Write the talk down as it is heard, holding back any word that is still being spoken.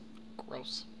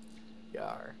Gross.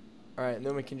 Yar. All right, and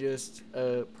then we can just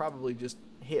probably just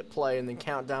hit play and then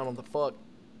count down on the fuck.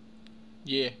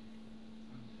 Yeah.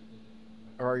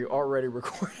 Or are you already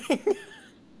recording?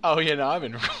 Oh, yeah, no, I've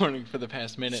been recording for the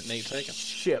past minute and 8 seconds.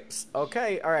 Ships.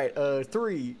 Okay, all right.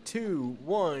 3, 2,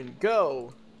 1,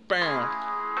 go. Bam.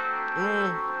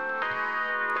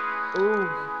 Ooh.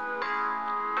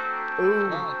 Ooh.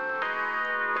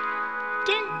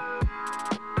 Ding.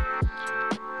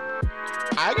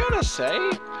 I gotta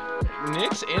say,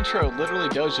 Nick's intro literally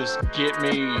does just get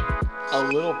me a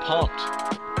little pumped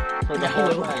for the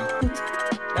whole thing.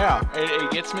 Yeah,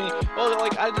 it gets me. Well,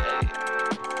 like I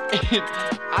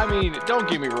mean, don't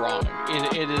get me wrong.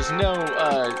 It is no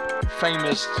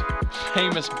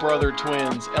famous brother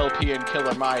twins LP and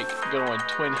Killer Mike going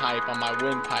twin hype on my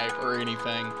windpipe or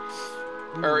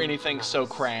anything so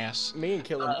crass. Me and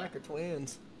Killer Mike are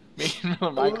twins. Me and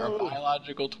Killer Mike are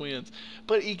biological twins.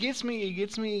 But it gets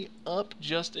me up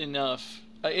just enough.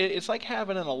 It's like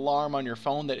having an alarm on your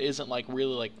phone that isn't like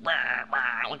really like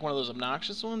one of those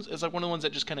obnoxious ones. It's like one of the ones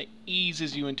that just kind of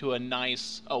eases you into a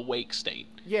nice awake state.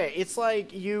 Yeah, it's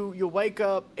like you wake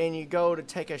up and you go to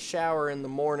take a shower in the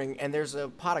morning and there's a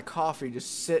pot of coffee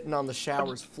just sitting on the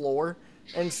shower's floor.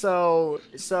 And so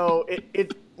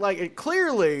it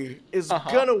clearly is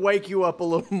gonna wake you up a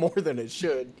little more than it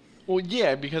should. Well,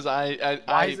 yeah, because Why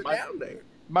is it down there?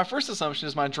 My first assumption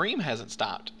is my dream hasn't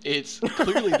stopped. It's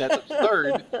clearly that's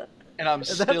absurd, and I'm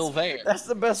still there. That's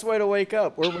the best way to wake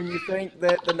up, or when you think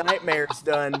that the nightmare's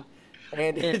done,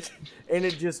 and it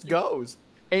just goes.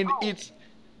 And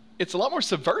it's a lot more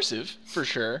subversive for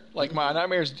sure. Like my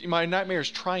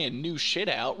nightmare's trying new shit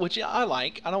out, which I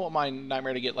like. I don't want my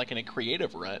nightmare to get like in a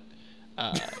creative rut.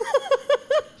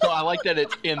 So I like that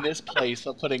it's in this place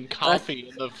of putting coffee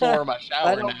in the floor of my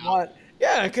shower now.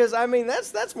 Yeah, because, I mean,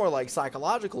 that's more like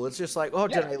psychological. It's just like, oh,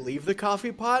 did I leave the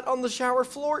coffee pot on the shower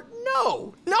floor?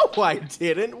 No, I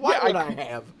didn't. Why would I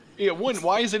have? Yeah,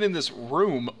 why is it in this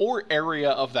room or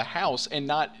area of the house and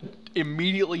not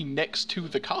immediately next to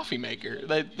the coffee maker?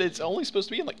 It's only supposed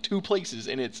to be in like two places,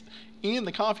 and it's in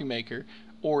the coffee maker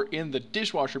or in the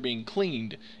dishwasher being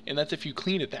cleaned, and that's if you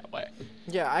clean it that way.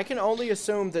 Yeah, I can only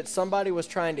assume that somebody was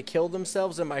trying to kill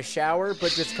themselves in my shower,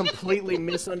 but just completely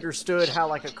misunderstood how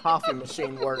like a coffee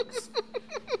machine works.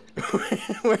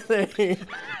 where they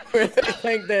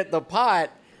think that the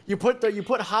pot, you put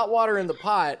hot water in the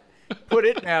pot, put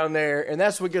it down there, and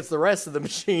that's what gets the rest of the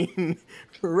machine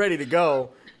ready to go,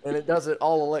 and it does it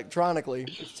all electronically.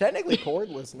 It's technically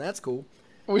cordless, and that's cool.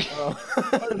 Was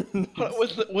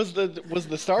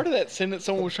the start of that sentence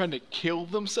someone was trying to kill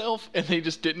themselves and they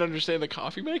just didn't understand the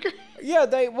coffee maker? Yeah,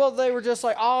 they were just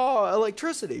like, oh,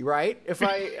 electricity, right? If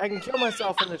I can kill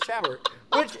myself in the shower,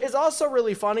 which is also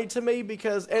really funny to me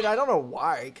because, and I don't know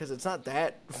why, because it's not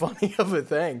that funny of a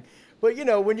thing. But you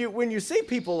know, when you see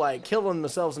people like killing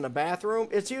themselves in a bathroom,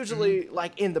 it's usually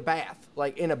like in the bath,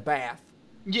 like in a bath.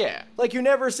 Yeah. Like you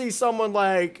never see someone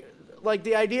like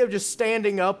the idea of just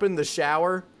standing up in the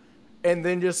shower and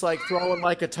then just like throwing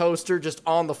like a toaster just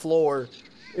on the floor.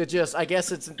 I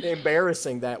guess it's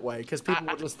embarrassing that way because people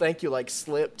will just think you like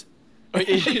slipped.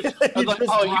 He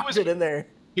was in there.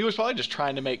 He was probably just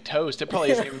trying to make toast. It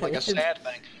probably isn't even like a sad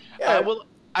thing. Yeah. Well,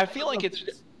 I feel like it's.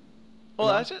 Well,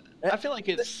 I feel like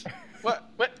it's.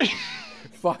 What?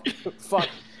 Fuck.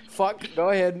 Go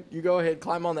ahead. You go ahead.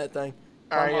 Climb on that thing.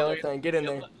 Climb on that thing. Get in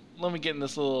there. Let me get in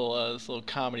this little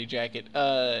comedy jacket.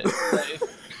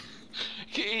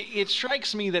 It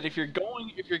strikes me that if you're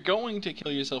going to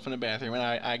kill yourself in a bathroom, and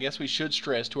I guess we should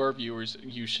stress to our viewers,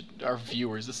 our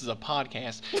viewers, this is a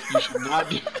podcast, you should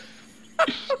not do.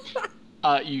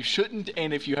 You shouldn't,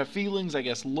 and if you have feelings, I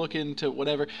guess look into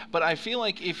whatever. But I feel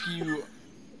like if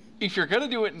you're gonna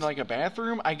do it in like a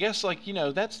bathroom, I guess like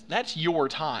that's your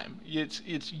time.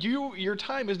 Your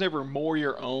time is never more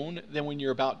your own than when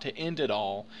you're about to end it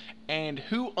all. And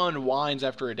who unwinds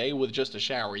after a day with just a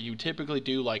shower? You typically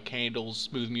do like candles,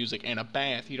 smooth music, and a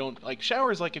bath. You don't like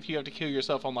showers like if you have to kill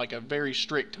yourself on like a very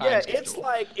strict time schedule.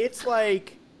 It's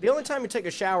like the only time you take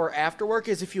a shower after work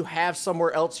is if you have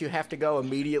somewhere else you have to go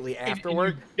immediately after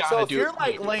work. So if you're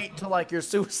like late to like your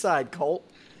suicide cult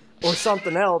or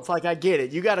something else, like I get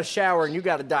it. You got to shower and you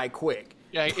got to die quick.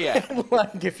 Yeah.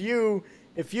 Like if you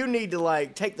need to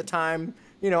like take the time,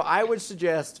 I would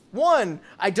suggest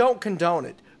I don't condone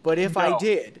it, but if I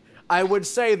did, I would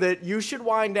say that you should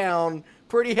wind down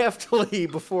pretty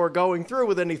heftily before going through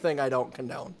with anything I don't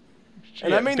condone.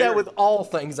 And I mean that with all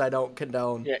things I don't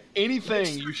condone. Yeah,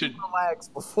 anything you should relax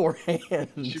beforehand.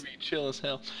 Should be chill as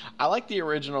hell. I like the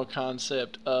original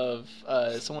concept of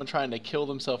someone trying to kill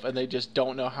themselves and they just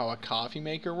don't know how a coffee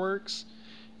maker works.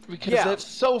 because Yeah. that's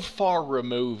so far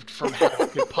removed from how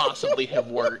it could possibly have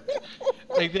worked.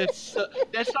 Like that's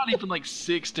not even like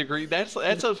 6 degrees. That's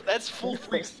full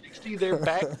 360. They're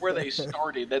back where they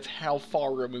started. That's how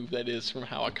far removed that is from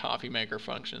how a coffee maker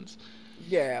functions.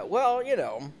 Yeah, well,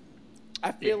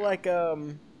 I feel like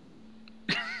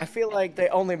they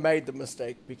only made the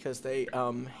mistake because they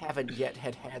haven't yet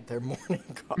had their morning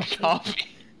coffee. Coffee.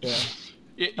 Yeah.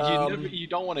 You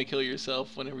don't want to kill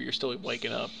yourself whenever you're still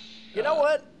waking up. You know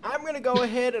what? I'm going to go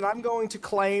ahead and I'm going to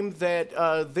claim that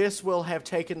this will have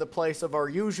taken the place of our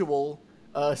usual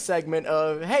segment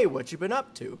of, hey, what you been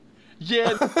up to?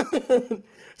 Yeah.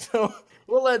 So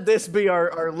we'll let this be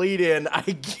our lead-in, I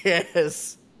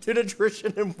guess, to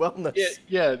nutrition and wellness.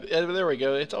 Yeah, there we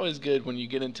go. It's always good when you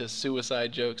get into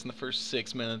suicide jokes in the first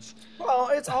 6 minutes. Well,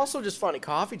 it's also just funny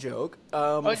coffee joke.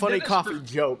 that Funny is coffee true.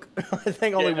 joke. I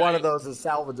think only one of those is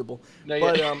salvageable. No,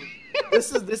 But yeah.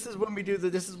 this is when we do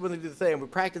the thing. We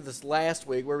practiced this last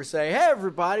week where we say, "Hey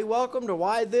everybody, welcome to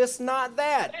Why This Not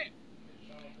That."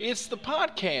 It's the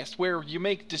podcast where you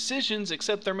make decisions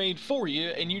except they're made for you,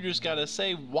 and you just gotta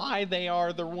say why they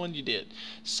are the one you did.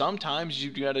 Sometimes you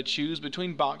gotta choose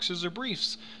between boxers or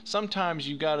briefs. Sometimes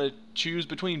you gotta choose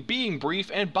between being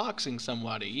brief and boxing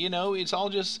somebody. It's all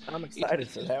just. I'm excited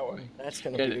for that one. That's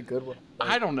gonna be a good one.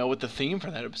 I don't know what the theme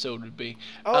for that episode would be.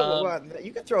 Oh, well,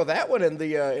 you can throw that one in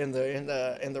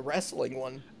the wrestling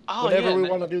one. Oh, Whenever yeah, we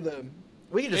want to do the.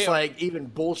 We can just Yeah. even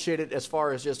bullshit it as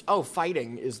far as just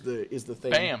fighting is the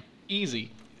thing. Bam, easy.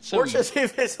 So Or just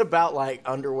if it's about like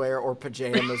underwear or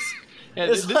pajamas. Yeah,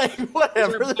 It's like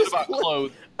whatever. It's This about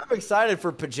clothes. I'm excited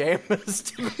for pajamas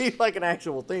to be like an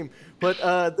actual theme. But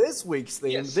this week's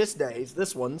theme, Yes.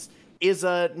 this one's is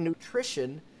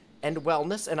nutrition and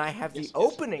wellness, and I have the Yes.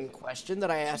 opening question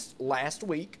that I asked last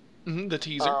week. The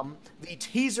teaser. The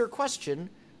teaser question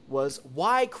was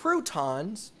why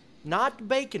croutons, not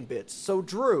bacon bits. So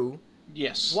Drew,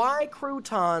 Yes. why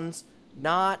croutons,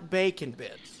 not bacon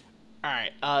bits? All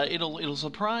right. It'll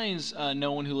surprise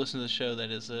no one who listens to the show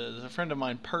that is a friend of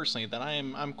mine personally that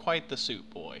I'm quite the soup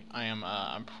boy.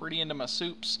 I'm pretty into my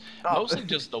soups. Oh. Mostly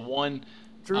just the one.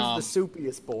 Drew's the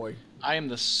soupiest boy. I am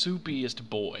the soupiest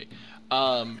boy.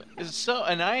 And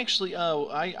I actually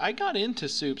I got into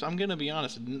soups. I'm gonna be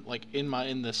honest, like in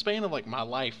the span of like my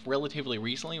life, relatively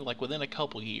recently, like within a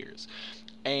couple years,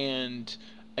 and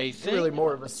a thing. Really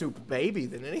more of a soup baby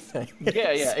than anything.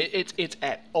 Yeah. It's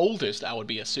at oldest I would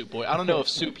be a soup boy. I don't know if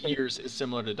soup years is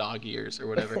similar to dog years or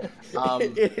whatever.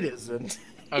 It isn't.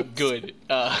 Good.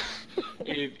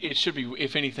 It should be,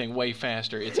 if anything, way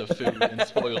faster. It's a food and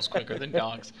spoils quicker than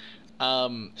dogs.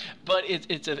 But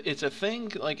it's a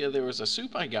thing. Like there was a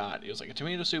soup I got. It was like a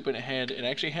tomato soup, and it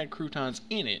actually had croutons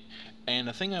in it. And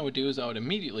the thing I would do is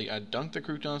I'd dunk the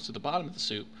croutons to the bottom of the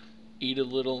soup, eat a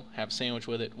little, have a sandwich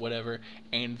with it, whatever.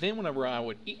 And then whenever I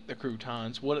would eat the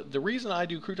croutons, the reason I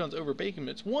do croutons over bacon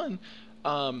bits, one,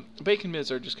 bacon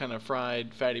bits are just kind of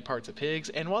fried, fatty parts of pigs,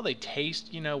 and while they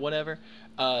taste, whatever,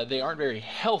 they aren't very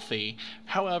healthy.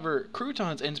 However,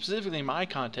 croutons, and specifically in my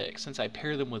context, since I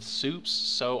pair them with soups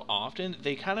so often,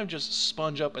 they kind of just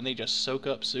sponge up and they just soak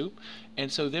up soup. And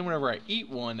so then whenever I eat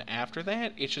one after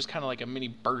that, it's just kind of like a mini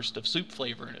burst of soup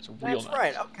flavor, and it's real That's nice.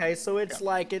 right. Okay, so it's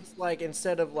like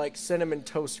instead of like cinnamon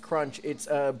toast crunch, it's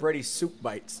Brady's soup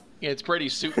bites. Yeah, it's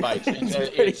Brady's soup bites. And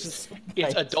Brady's soup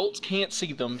it's bites. adults can't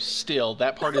see them still.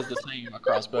 That part is the same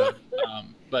across both.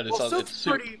 But it's Well, it's soup's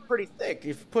soup. pretty thick. If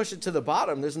you push it to the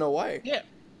bottom, there's no way. Yeah.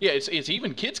 Yeah, it's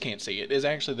even kids can't see it. Is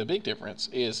actually the big difference.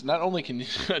 Is not only can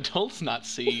adults not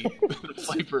see the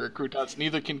flavor of croutons,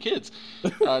 neither can kids.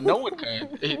 No one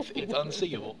can. It's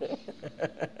unseeable.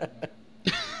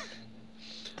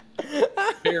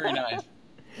 Very nice.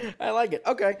 I like it.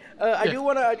 Okay, I do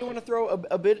want to throw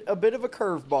a bit of a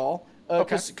curveball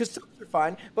because soups are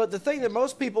fine. But the thing that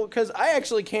most people, because I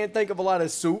actually can't think of a lot of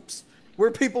soups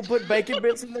where people put bacon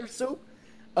bits in their soup.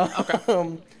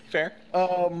 Fair.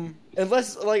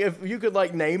 Unless like if you could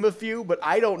like name a few, but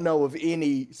I don't know of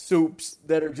any soups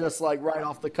that are just like right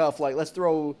off the cuff. Like let's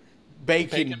throw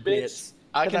bacon bits.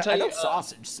 I can tell I know you,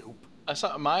 sausage soup. I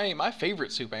saw my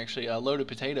favorite soup actually. Loaded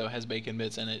potato has bacon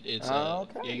bits in it. It's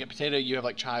okay. yeah, you get potato. You have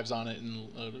like chives on it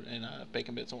and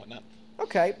bacon bits and whatnot.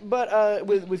 Okay, but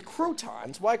with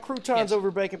croutons, why croutons Yes. over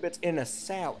bacon bits in a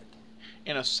salad?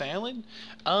 In a salad,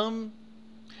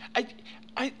 I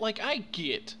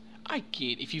get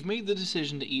if you've made the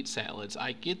decision to eat salads,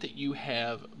 I get that you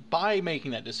have, by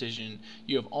making that decision,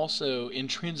 you have also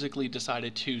intrinsically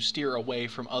decided to steer away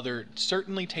from other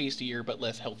certainly tastier but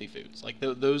less healthy foods. Like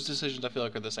those decisions I feel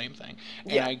like are the same thing.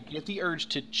 And Yeah. I get the urge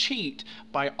to cheat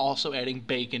by also adding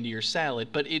bacon to your salad,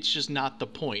 but it's just not the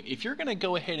point. If you're going to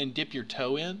go ahead and dip your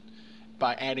toe in,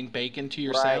 by adding bacon to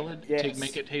your Right, salad to yes.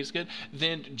 make it taste good,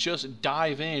 then just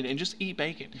dive in and just eat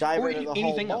bacon. Dive or into the whole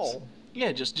anything else. bowl.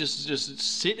 Yeah, just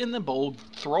sit in the bowl,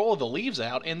 throw all the leaves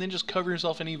out, and then just cover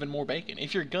yourself in even more bacon.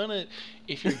 If you're gonna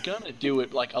do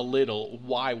it like a little,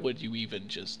 why would you even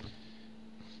just?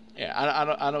 Yeah,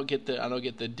 I don't get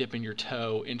the dipping your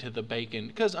toe into the bacon,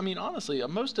 because I mean honestly,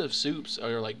 most of soups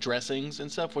are like dressings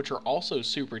and stuff, which are also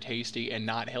super tasty and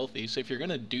not healthy. So if you're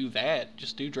gonna do that,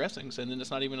 just do dressings, and then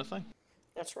it's not even a thing.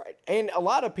 That's right. And a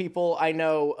lot of people I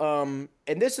know,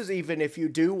 and this is even if you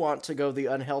do want to go the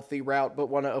unhealthy route but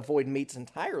want to avoid meats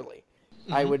entirely,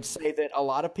 I would say that a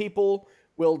lot of people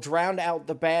will drown out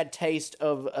the bad taste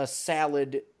of a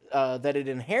salad that it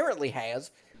inherently has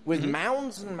with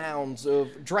mounds and mounds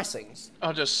of dressings.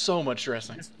 Oh, just so much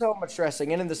dressing. So much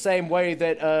dressing. And in the same way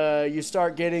that you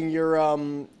start getting your,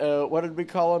 what did we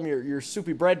call them? Your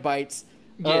soupy bread bites.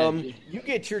 Yeah. You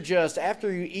get your just,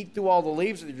 after you eat through all the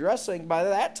leaves of the dressing, by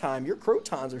that time, your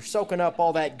croutons are soaking up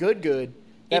all that good. That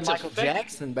It's Michael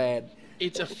Jackson bad.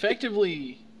 It's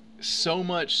effectively so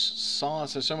much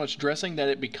sauce or so much dressing that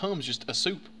it becomes just a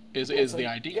soup. Is the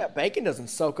idea? Yeah, bacon doesn't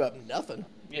soak up nothing.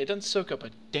 Yeah, it doesn't soak up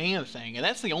a damn thing, and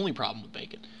that's the only problem with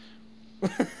bacon.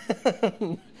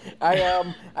 I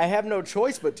have no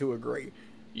choice but to agree.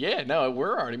 Yeah, no,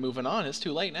 we're already moving on. It's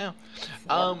too late now.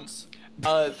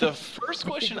 The first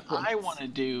question I want to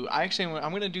do, I'm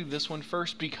going to do this one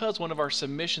first because one of our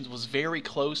submissions was very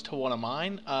close to one of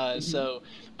mine.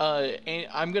 And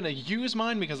I'm going to use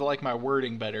mine because I like my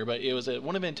wording better. But it was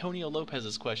one of Antonio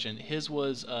Lopez's question. His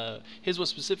was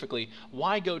specifically,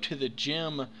 why go to the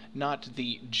gym, not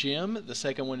the gym? The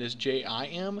second one is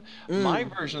JIM. My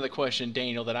version of the question,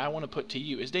 Daniel, that I want to put to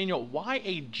you is, Daniel, why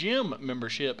a gym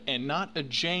membership and not a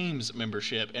James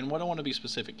membership? And what I want to be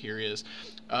specific here is,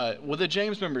 with a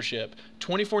James membership,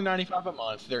 $24.95 a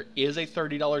month, there is a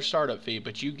 $30 startup fee,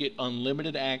 but you get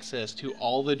unlimited access to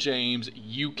all the James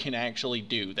you can actually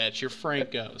do. That's your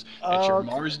Francos, that's your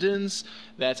Marsdens,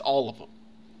 that's all of them.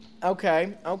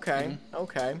 Okay,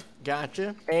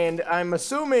 gotcha. And I'm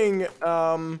assuming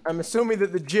that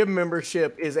the gym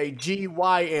membership is a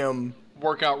GYM.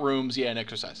 Workout rooms, yeah, and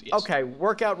exercise. Yes. Okay,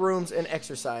 workout rooms and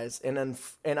exercise, and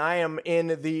I am in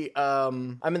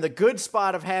the good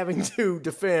spot of having to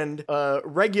defend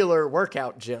regular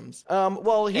workout gyms.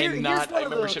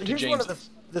 Here's one of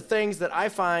the things that I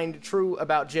find true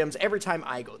about gyms every time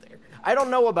I go there. I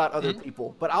don't know about other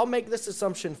people, but I'll make this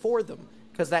assumption for them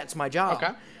because that's my job.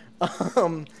 Okay.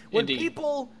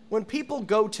 When people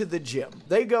go to the gym,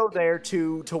 they go there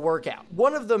to work out.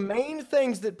 One of the main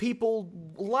things that people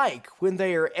like when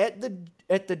they are at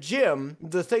the gym,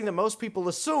 the thing that most people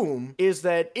assume is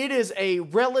that it is a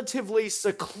relatively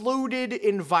secluded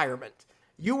environment.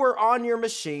 You are on your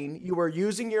machine, you are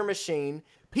using your machine,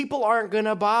 people aren't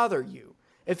gonna bother you.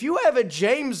 If you have a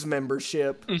James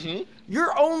membership,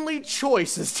 your only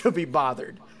choice is to be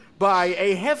bothered by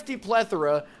a hefty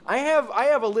plethora. I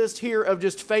have a list here of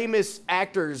just famous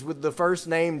actors with the first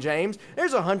name James.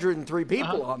 There's 103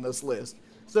 people on this list.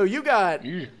 So you got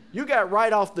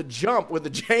right off the jump with the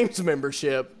James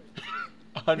membership.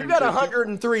 You got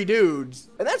 103 dudes,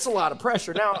 and that's a lot of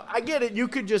pressure. Now, I get it. You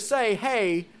could just say,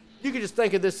 hey, you could just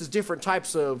think of this as different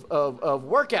types of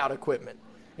workout equipment.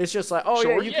 It's just like,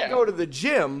 you could go to the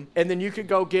gym, and then you could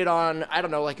go get on, I don't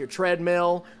know, like your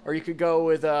treadmill, or you could go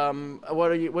with, what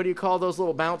do you call those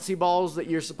little bouncy balls that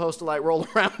you're supposed to, like, roll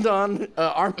around on?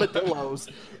 Armadillos.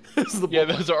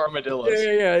 Those are armadillos.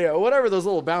 Yeah. Whatever those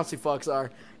little bouncy fucks are.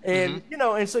 And,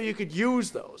 and so you could use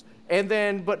those. And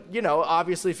then, but,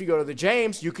 obviously if you go to the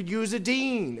James, you could use a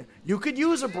Dean. You could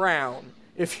use a Brown.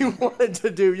 If you wanted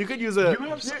to do, you could use a...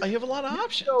 You have a lot of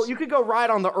options. So you could go ride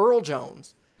on the Earl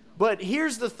Jones. But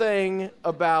here's the thing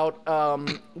about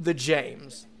the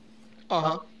James.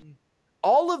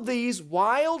 All of these,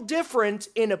 while different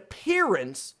in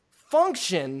appearance,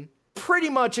 function pretty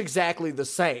much exactly the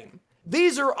same.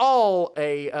 These are all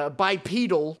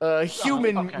bipedal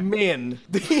human men.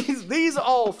 These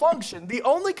all function. The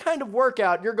only kind of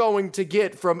workout you're going to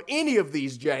get from any of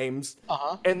these James,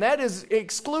 and that is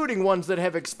excluding ones that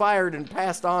have expired and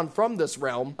passed on from this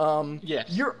realm,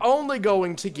 you're only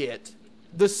going to get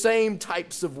the same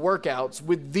types of workouts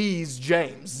with these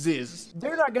Jameses.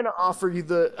 They're not going to offer you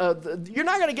you're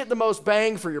not going to get the most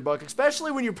bang for your buck,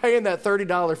 especially when you're paying that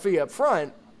 $30 fee up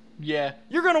front. Yeah.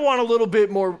 You're going to want a little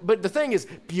bit more, but the thing is,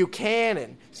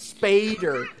 Buchanan,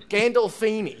 Spader,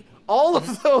 Gandolfini, all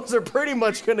of those are pretty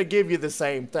much going to give you the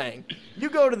same thing. You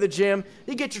go to the gym,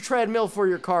 you get your treadmill for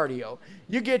your cardio.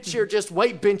 You get your just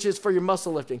weight benches for your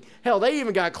muscle lifting. Hell, they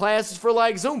even got classes for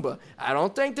like Zumba. I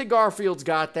don't think that Garfield's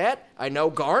got that. I know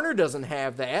Garner doesn't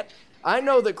have that. I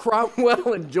know that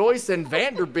Cromwell and Joyce and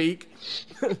Vanderbeek,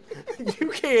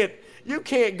 you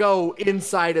can't go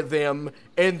inside of them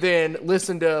and then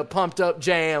listen to pumped up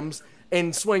jams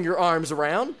and swing your arms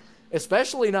around,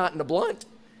 especially not in a Blunt.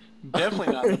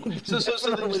 Definitely not.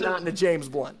 Definitely not in a James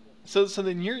Blunt. So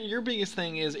then your biggest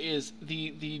thing is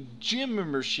the gym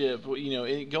membership. You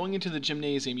know, going into the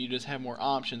gymnasium, you just have more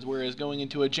options. Whereas going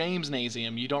into a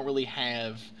Jamesnasium, you don't really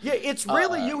have. Yeah, it's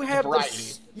really you have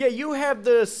variety. you have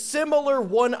the similar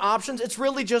one options. It's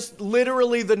really just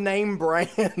literally the name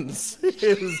brands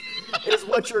is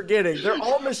what you're getting. They're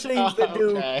all machines that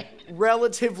do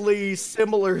relatively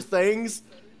similar things.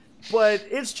 But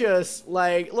it's just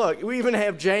like, look, we even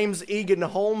have James Egan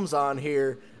Holmes on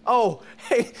here. Oh,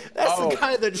 hey, that's the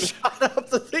guy that shot up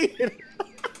the theater.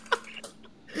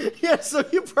 Yeah, so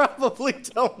you probably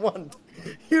don't want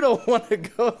to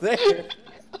go there.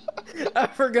 I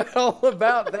forgot all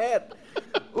about that.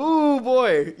 Ooh,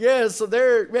 boy. Yeah, so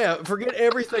forget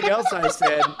everything else I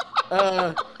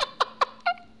said.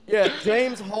 Yeah,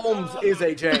 James Holmes is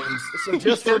a James. So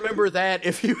just remember that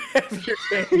if you have your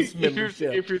James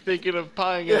membership. If you're thinking of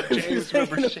buying a James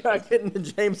membership. About getting the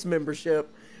James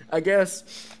membership, I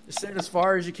guess sit as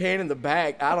far as you can in the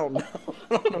back. I don't know.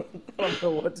 I don't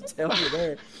know what to tell you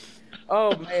there.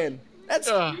 Oh, man. That's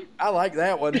I like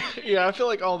that one. Yeah, I feel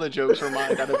like all the jokes are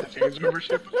mine out of the James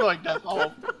membership. I feel like that's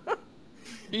all.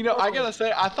 You know, I gotta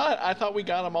say, I thought we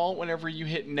got them all whenever you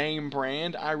hit name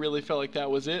brand. I really felt like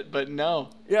that was it, but no.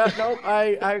 Yeah, no,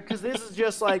 because this is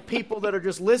just like people that are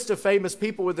just list of famous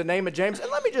people with the name of James.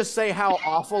 And let me just say how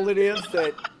awful it is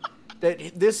that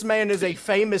this man is a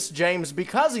famous James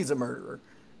because he's a murderer.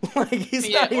 Like he's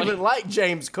not even like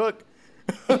James Cook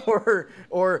or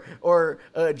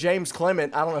James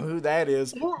Clement. I don't know who that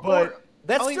is, but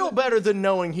that's still better than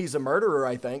knowing he's a murderer,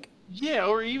 I think. Yeah,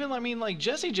 or even, I mean, like,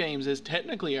 Jesse James is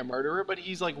technically a murderer, but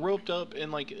he's, like, roped up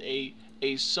in, like, a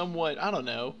somewhat, I don't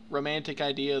know, romantic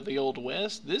idea of the Old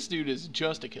West. This dude is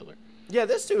just a killer. Yeah,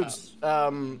 this dude's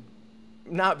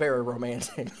not very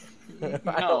romantic.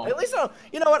 No. At least,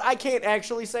 you know what, I can't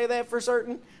actually say that for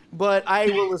certain, but I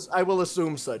will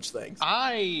assume such things.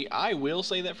 I will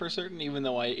say that for certain, even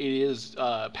though it is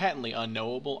patently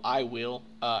unknowable. I will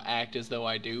act as though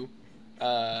I do.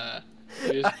 It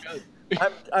is good.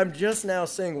 I'm just now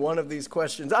seeing one of these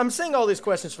questions. I'm seeing all these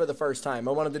questions for the first time.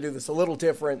 I wanted to do this a little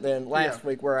different than last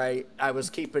week where I was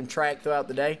keeping track throughout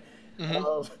the day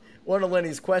of one of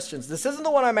Lenny's questions. This isn't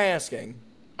the one I'm asking.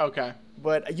 Okay.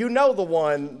 But you know the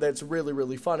one that's really,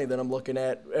 really funny that I'm looking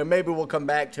at, and maybe we'll come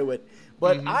back to it.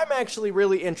 But I'm actually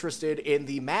really interested in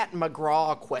the Matt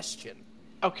McGraw question.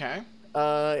 Okay.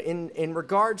 In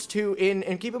regards to,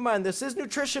 and keep in mind, this is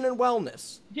nutrition and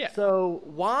wellness. Yeah. So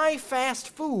why fast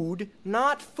food,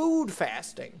 not food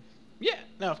fasting? Yeah,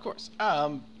 no, of course.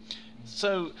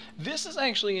 So this is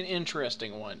actually an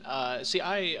interesting one. See,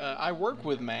 I work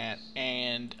with Matt,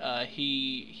 and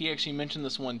he actually mentioned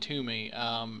this one to me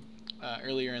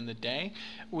earlier in the day,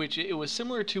 which it was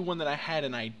similar to one that I had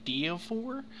an idea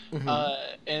for.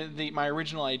 And my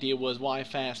original idea was why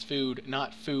fast food,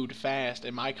 not food fast,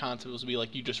 and my concept was to be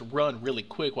like you just run really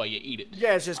quick while you eat it.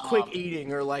 Yeah, it's just quick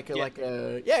eating or like a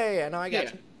no, I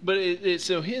got you. But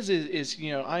so his is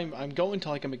you know I'm going to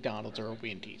like a McDonald's or a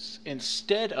Wendy's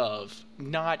instead of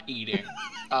not eating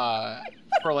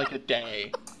for like a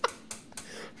day,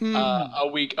 a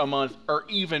week, a month, or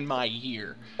even my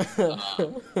year,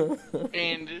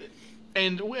 and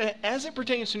as it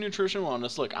pertains to nutrition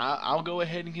wellness, look, I'll go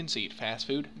ahead and concede fast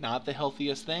food not the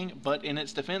healthiest thing, but in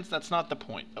its defense, that's not the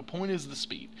point. The point is the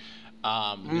speed.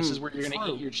 This is where you're going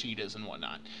to eat your Cheetos and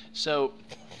whatnot. So,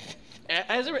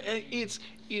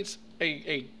 it's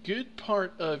a good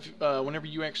part of whenever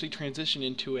you actually transition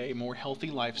into a more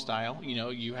healthy lifestyle, you know,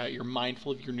 you're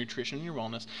mindful of your nutrition and your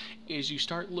wellness, is you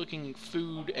start looking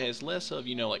food as less of,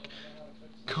 you know, like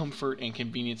comfort and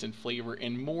convenience and flavor,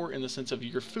 and more in the sense of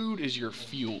your food is your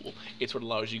fuel. It's what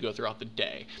allows you to go throughout the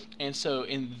day. And so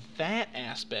in that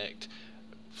aspect,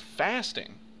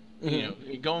 fasting, you know,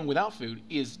 going without food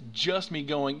is just me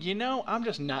going, you know, I'm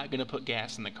just not going to put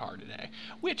gas in the car today,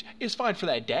 which is fine for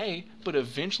that day, but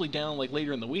eventually down like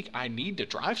later in the week, I need to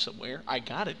drive somewhere. I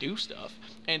got to do stuff.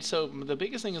 And so the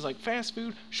biggest thing is like fast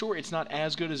food, sure, it's not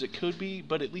as good as it could be,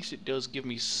 but at least it does give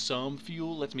me some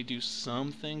fuel, lets me do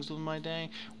some things with my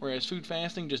day, whereas food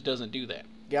fasting just doesn't do that.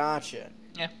 Gotcha.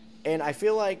 Yeah. And I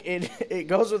feel like it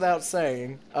goes without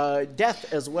saying,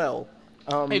 death as well.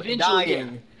 Eventually,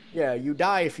 dying. Yeah, you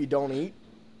die if you don't eat.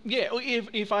 Yeah,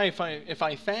 if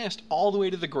I fast all the way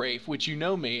to the grave, which you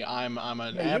know me, I'm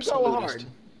an absolutist. You go hard.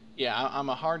 Yeah, I'm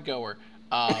a hard goer.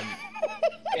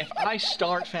 If I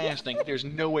start fasting, there's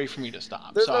no way for me to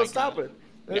stop. There's no stopping.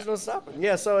 There's no stopping.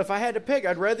 Yeah, so if I had to pick,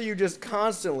 I'd rather you just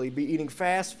constantly be eating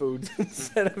fast food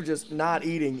instead of just not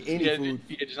eating any food.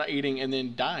 Yeah, just not eating and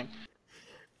then dying.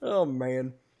 Oh,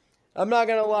 man. I'm not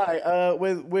gonna lie.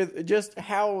 With just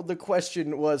how the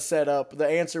question was set up, the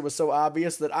answer was so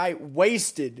obvious that I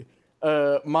wasted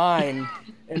mine,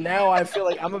 and now I feel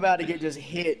like I'm about to get just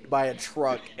hit by a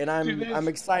truck, and I'm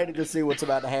excited to see what's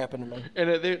about to happen to me.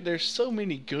 And there's so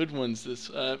many good ones.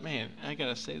 This man, I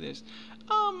gotta say this.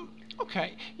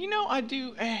 Okay, I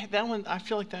do that one. I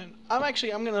feel like that. I'm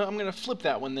gonna flip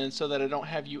that one then, so that I don't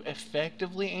have you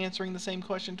effectively answering the same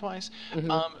question twice.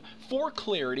 For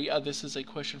clarity, this is a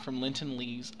question from Linton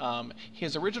Lees.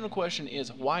 His original question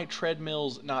is why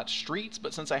treadmills, not streets.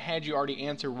 But since I had you already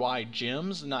answer why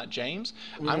gyms, not James,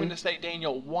 I'm gonna say,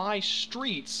 Daniel, why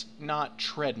streets, not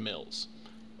treadmills.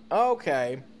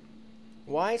 Okay.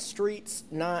 Why streets,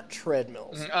 not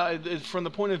treadmills? From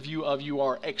the point of view of you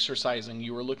are exercising,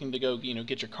 you are looking to go,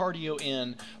 get your cardio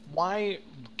in. Why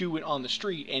do it on the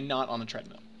street and not on the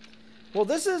treadmill? Well,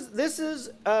 this is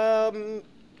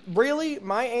really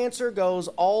my answer goes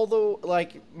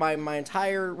my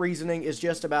entire reasoning is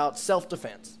just about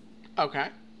self-defense. Okay.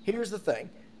 Here's the thing,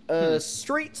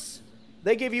 streets,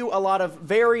 they give you a lot of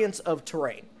variance of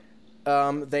terrain.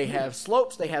 They have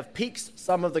slopes, they have peaks.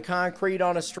 Some of the concrete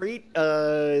on a street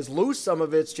is loose, some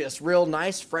of it's just real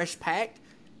nice, fresh packed.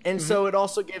 And so it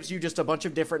also gives you just a bunch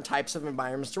of different types of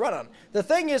environments to run on. The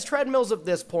thing is, treadmills at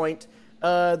this point,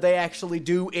 they actually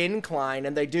do incline,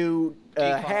 and they do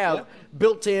have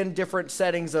built-in different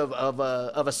settings of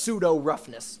a pseudo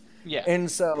roughness. Yeah. And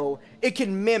so it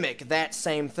can mimic that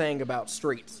same thing about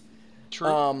streets.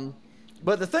 True.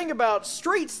 But the thing about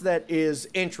streets that is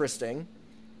interesting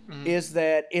is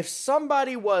that if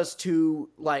somebody was to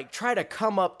try to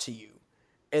come up to you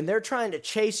and they're trying to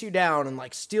chase you down and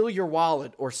steal your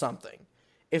wallet or something,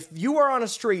 if you are on a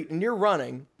street and you're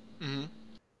running,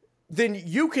 then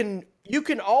you can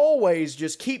always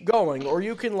just keep going, or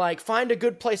you can find a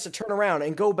good place to turn around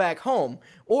and go back home,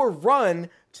 or run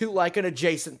to an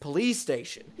adjacent police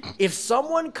station. If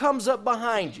someone comes up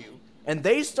behind you and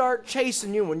they start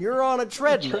chasing you when you're on a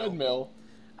treadmill.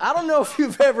 I don't know if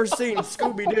you've ever seen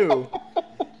Scooby-Doo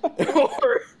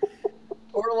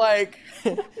or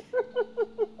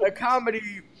a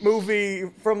comedy movie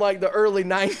from the early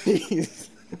 90s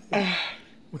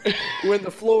when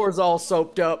the floor's all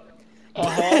soaped up.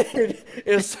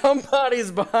 If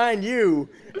somebody's behind you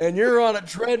and you're on a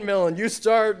treadmill and you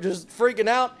start just freaking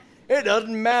out, it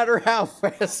doesn't matter how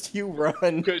fast you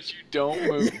run. Because you don't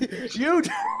move. You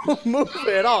don't move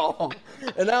at all.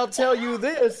 And I'll tell you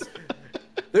this.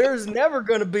 There's never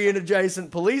going to be an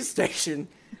adjacent police station.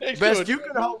 Best you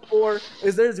can hope for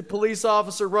is there's a police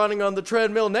officer running on the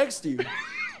treadmill next to you.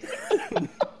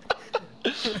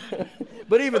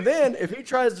 But even then, if he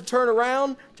tries to turn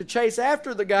around to chase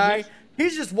after the guy,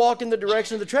 he's just walking the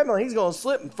direction of the treadmill. He's going to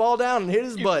slip and fall down and hit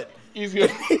his butt. He's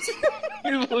gonna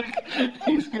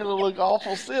look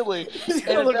awful silly. He's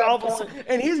gonna look awful silly,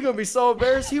 and he's gonna be so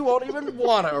embarrassed he won't even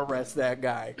want to arrest that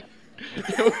guy.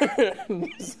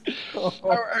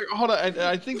 Hold on.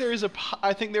 I think there is a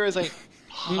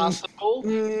possible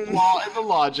flaw in the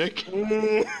logic,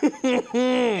 and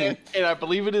I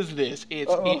believe it is this.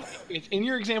 It's in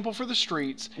your example for the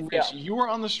streets. Yeah. You are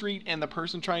on the street, and the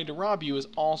person trying to rob you is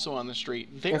also on the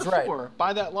street. Therefore, right.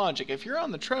 By that logic, if you're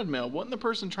on the treadmill, wouldn't the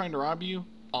person trying to rob you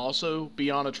also be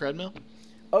on a treadmill?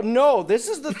 Oh no! This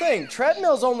is the thing.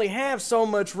 Treadmills only have so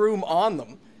much room on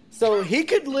them. So he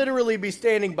could literally be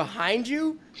standing behind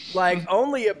you,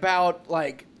 only about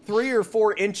 3 or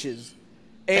 4 inches,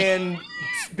 and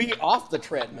be off the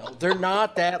treadmill. They're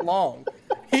not that long.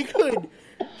 He could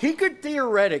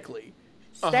theoretically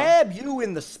stab you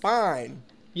in the spine.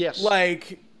 Yes.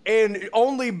 And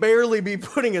only barely be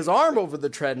putting his arm over the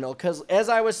treadmill, because as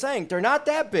I was saying, they're not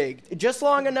that big, just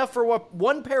long enough for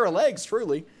one pair of legs,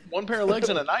 truly. One pair of legs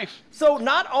and a knife. So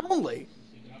not only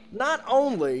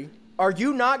are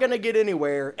you not going to get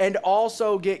anywhere and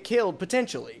also get killed,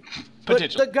 potentially?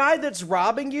 But the guy that's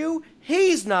robbing you,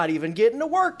 he's not even getting a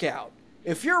workout.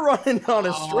 If you're running on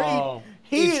a street,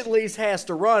 he at least has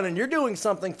to run, and you're doing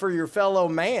something for your fellow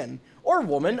man or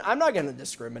woman. I'm not going to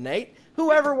discriminate.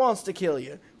 Whoever wants to kill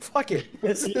you, fuck it.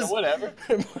 Whatever.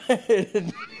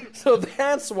 So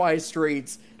that's why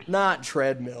streets, not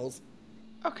treadmills.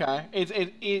 Okay.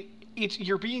 It's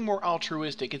you're being more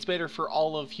altruistic. It's better for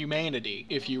all of humanity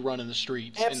if you run in the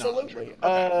streets. Absolutely. And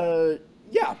not okay.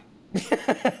 Yeah.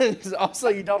 Also,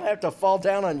 you don't have to fall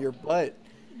down on your butt.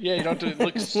 Yeah, you don't have to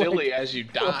look silly as you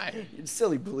die.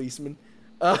 Silly policeman.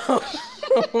 Ooh,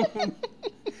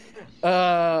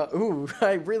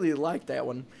 I really like that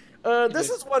one. This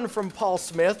is one from Paul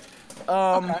Smith.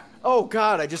 Okay. Oh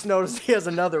God, I just noticed he has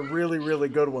another really, really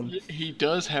good one. He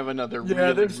does have another Yeah,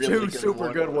 really, there's really two good super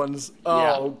one. good ones.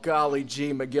 Yeah. Oh golly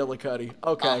gee, McGillicuddy.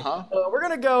 Okay, Uh-huh. we're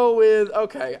gonna go with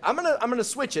okay. I'm gonna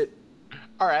switch it.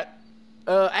 All right.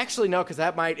 Actually, no, because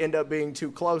that might end up being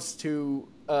too close to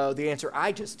the answer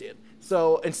I just did.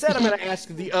 So instead, I'm gonna ask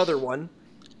the other one.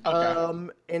 Okay.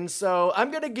 And so I'm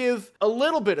gonna give a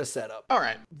little bit of setup. All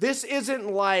right. This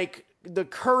isn't like the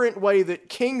current way that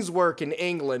kings work in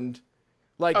England.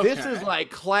 Like this is Okay. like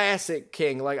classic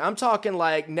king. Like I'm talking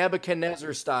like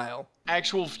Nebuchadnezzar style.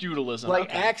 Actual feudalism. Like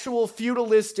Okay. actual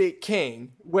feudalistic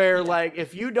king where like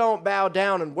if you don't bow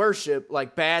down and worship,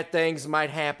 like bad things might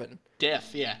happen.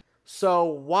 Death. Yeah. So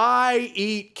why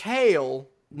eat kale,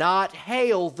 not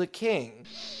hail the king?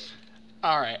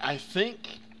 All right. I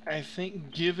think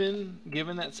given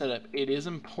that setup, it is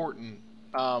important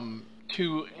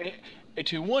to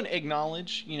one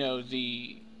acknowledge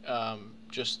the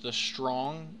just the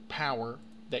strong power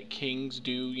that kings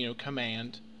do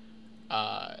command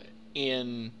uh,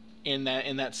 in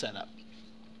that setup.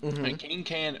 A king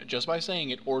can, just by saying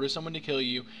it, order someone to kill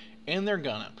you, and they're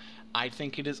gonna. I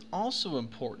think it is also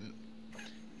important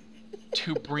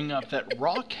to bring up that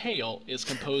raw kale is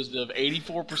composed of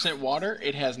 84% water.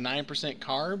 It has 9%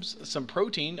 carbs, some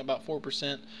protein, about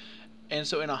 4%. And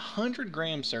so in a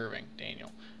 100-gram serving,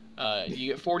 Daniel,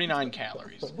 you get 49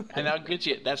 calories. And that'll get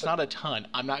you, that's not a ton.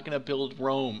 I'm not going to build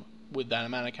Rome with that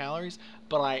amount of calories,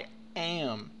 but I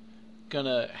am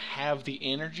gonna have the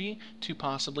energy to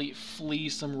possibly flee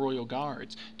some royal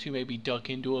guards, to maybe duck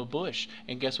into a bush.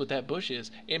 And guess what that bush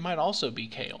is? It might also be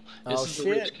kale. This Oh, is the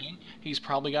rich shit. king. He's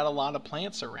probably got a lot of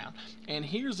plants around. And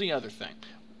here's the other thing.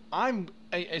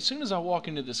 As soon as I walk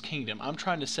into this kingdom, I'm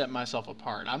trying to set myself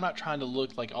apart. I'm not trying to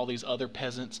look like all these other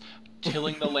peasants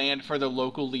tilling the land for the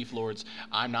local leaf lords.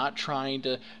 I'm not trying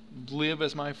to live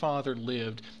as my father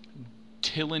lived,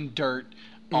 tilling dirt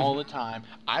all the time.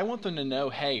 I want them to know,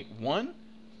 hey, one,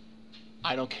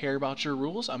 I don't care about your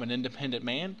rules. I'm an independent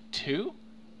man. Two,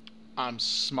 I'm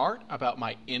smart about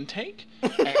my intake,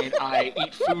 and I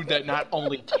eat food that not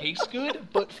only tastes good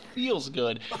but feels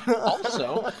good.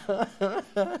 Also,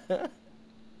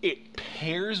 it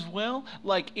pairs well.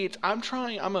 Like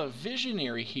I'm a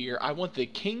visionary here. I want the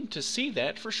king to see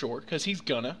that for sure, because he's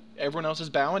gonna. Everyone else is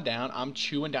bowing down. I'm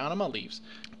chewing down on my leaves,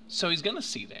 so he's gonna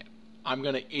see that. I'm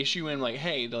gonna issue him like,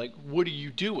 hey, like, what are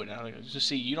you doing? I'm like, just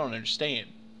see, you don't understand,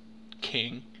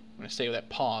 king. I'm gonna say with that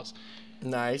pause.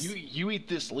 Nice. You eat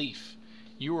this leaf.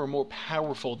 You are more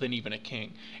powerful than even a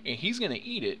king. And he's gonna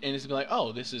eat it, and it's gonna be like,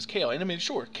 oh, this is kale. And I mean,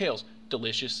 sure, kale's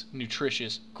delicious,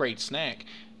 nutritious, great snack.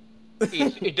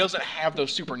 It doesn't have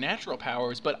those supernatural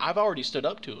powers, but I've already stood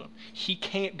up to him. He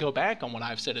can't go back on what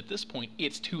I've said at this point.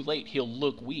 It's too late. He'll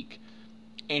look weak.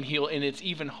 And it's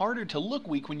even harder to look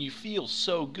weak when you feel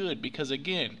so good, because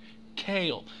again,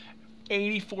 kale,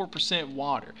 84%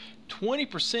 water,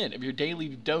 20% of your daily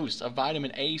dose of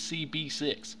vitamin A, C,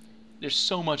 B6. There's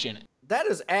so much in it. That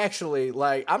is actually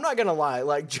like I'm not gonna lie.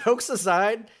 Like jokes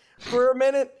aside, for a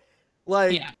minute,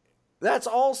 like Yeah. that's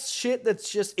all shit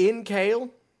that's just in kale.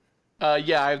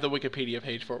 Yeah, I have the Wikipedia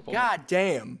page for it. God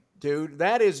damn, dude,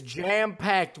 that is jam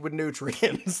packed with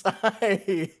nutrients.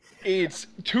 It's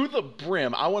to the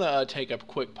brim. I want to take a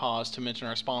quick pause to mention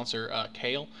our sponsor,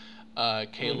 Kale.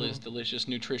 Kale is delicious,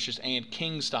 nutritious, and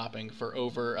king stopping for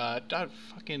over, I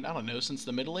don't know, since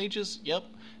the Middle Ages. Yep,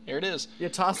 there it is. You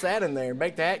toss that in there,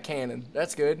 make that canon.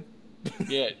 That's good.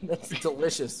 Yeah, That's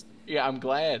delicious. yeah, I'm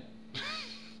glad.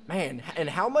 Man, and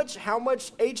how much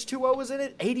H2O is in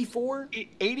it? 84?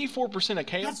 84% of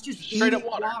kale, That's just straight eating up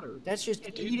water. That's just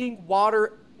eating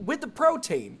water with the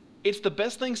protein. It's the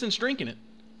best thing since drinking it.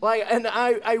 Like, and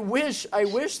I wish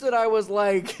that I was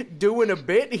like doing a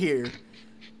bit here,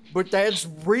 but that's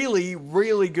really,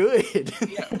 really good.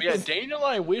 Yeah, Daniel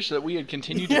and I wish that we had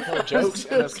continued to tell jokes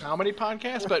in this comedy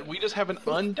podcast, but we just have an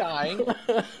undying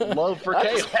love for I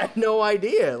kale. just had no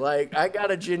idea. Like, I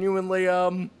gotta genuinely,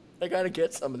 I gotta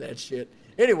get some of that shit.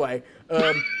 Anyway,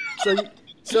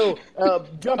 so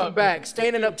jumping back,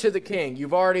 standing up to the king.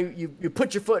 You've already you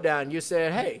put your foot down. You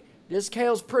said, hey, this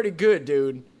kale's pretty good,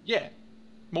 dude. Yeah,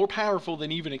 more powerful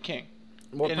than even a king.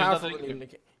 More And there's powerful nothing than you even can the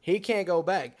king. He can't go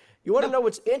back. You want to know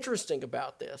what's interesting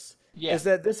about this? Yeah. Is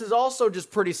that this is also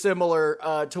just pretty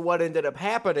similar to what ended up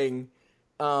happening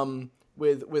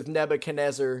with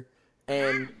Nebuchadnezzar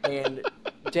and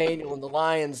Daniel in the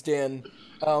lion's den,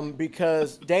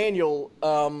 because Daniel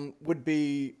would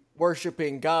be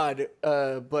worshiping God,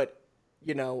 but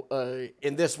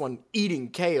in this one eating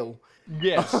kale.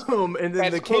 Yes. And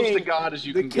then As close to God as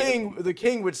you can get. The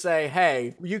king would say,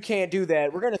 "Hey, you can't do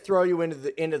that. We're going to throw you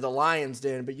into the lion's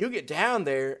den. But you get down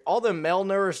there, all the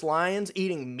malnourished lions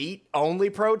eating meat only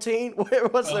protein.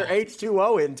 What's their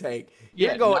H2O intake?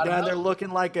 You're going down there looking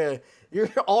like you're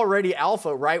already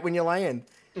alpha right when you land.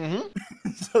 Mm-hmm.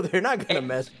 So they're not going to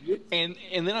mess with you. And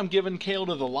then I'm giving kale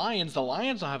to the lions. The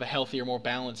lions will have a healthier, more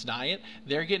balanced diet.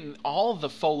 They're getting all the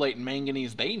folate and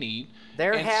manganese they need.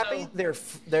 They're happy. So,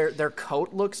 their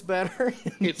coat looks better.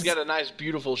 It's got a nice,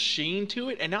 beautiful sheen to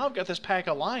it. And now I've got this pack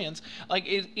of lions. Like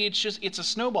it's a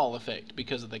snowball effect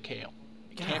because of the kale.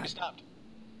 It can't be stopped.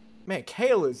 Man,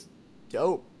 kale is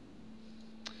dope.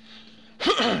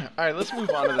 All right, let's move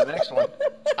on to the next one.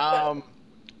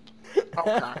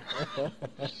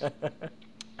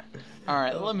 All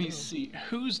right, let me see.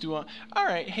 Who's doing? All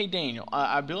right, hey Daniel.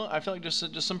 I feel like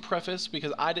just some preface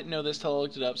because I didn't know this till I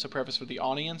looked it up. So preface for the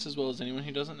audience as well as anyone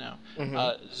who doesn't know. Mm-hmm.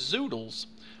 Zoodles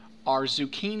are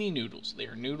zucchini noodles. They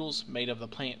are noodles made of the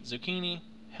plant zucchini,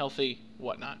 healthy,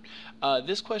 whatnot.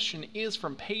 This question is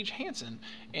from Paige Hansen,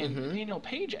 and Daniel,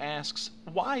 Paige asks,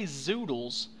 "Why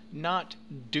zoodles, not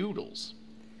doodles?"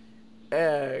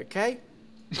 Okay.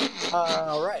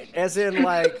 All right. As in,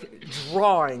 like,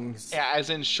 drawings. Yeah, as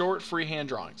in short freehand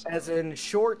drawings. As in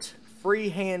short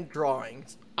freehand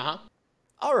drawings. Uh-huh.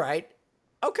 All right.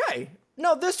 Okay.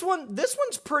 No, this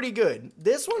one's pretty good.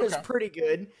 This one is pretty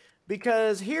good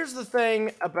because here's the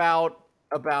thing about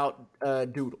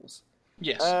doodles.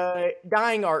 Yes.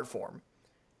 Dying art form.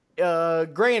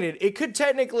 Granted, it could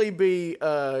technically be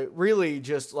really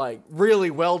just like really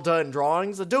well done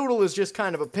drawings. A doodle is just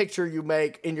kind of a picture you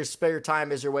make in your spare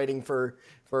time as you're waiting for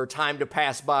time to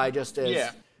pass by, just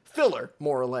as filler,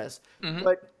 more or less. Mm-hmm.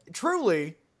 But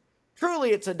truly,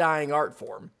 it's a dying art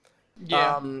form.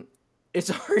 Yeah. It's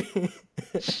already.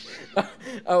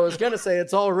 I was gonna say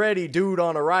it's already dude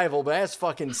on arrival, but that's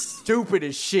fucking stupid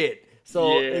as shit.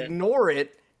 So ignore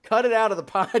it, cut it out of the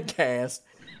podcast.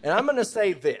 And I'm going to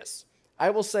say this. I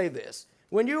will say this.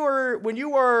 When you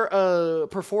are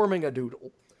performing a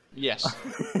doodle. Yes.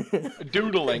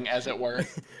 Doodling, as it were.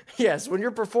 Yes, when you're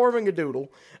performing a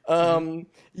doodle,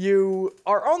 you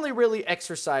are only really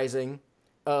exercising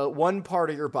one part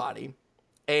of your body.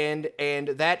 And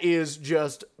that is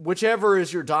just whichever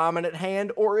is your dominant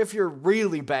hand, or if you're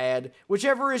really bad,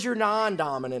 whichever is your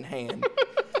non-dominant hand.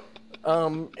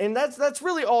 And that's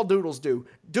really all doodles do.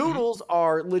 Doodles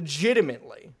are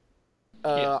legitimately,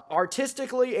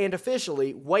 artistically and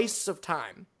officially, wastes of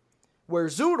time. Where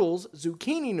zoodles,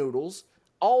 zucchini noodles,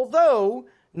 although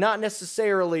not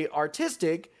necessarily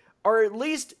artistic, are at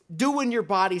least doing your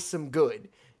body some good.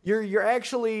 You're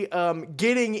actually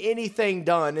getting anything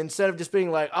done instead of just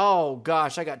being like, oh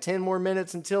gosh, I got 10 more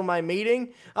minutes until my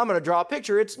meeting. I'm going to draw a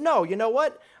picture. It's no, you know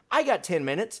what? I got 10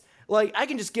 minutes. Like, I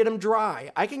can just get them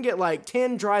dry. I can get, like,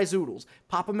 10 dry zoodles,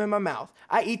 pop them in my mouth.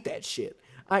 I eat that shit.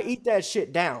 I eat that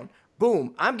shit down.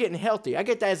 Boom. I'm getting healthy. I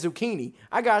get that zucchini.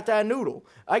 I got that noodle.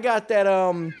 I got that,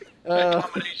 that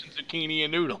combination zucchini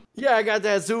and noodle. Yeah, I got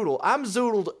that zoodle. I'm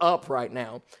zoodled up right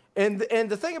now. And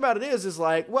the thing about it is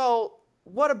like, well,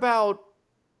 what about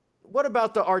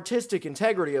the artistic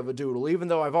integrity of a doodle, even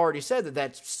though I've already said that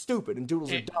that's stupid and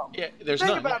doodles are dumb? Yeah, there's the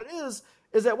thing about it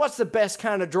is that what's the best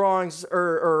kind of drawings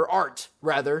or art,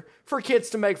 rather, for kids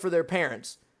to make for their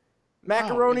parents?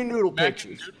 Macaroni noodle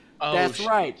pictures. That's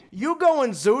right. You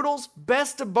going zoodles,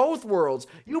 best of both worlds.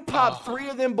 You pop 3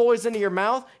 of them boys into your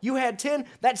mouth. You had 10,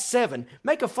 that's 7.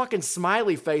 Make a fucking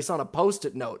smiley face on a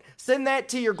Post-it note. Send that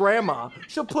to your grandma.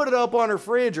 She'll put it up on her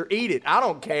fridge or eat it. I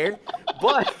don't care.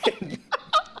 But...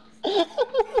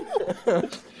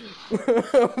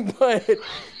 but...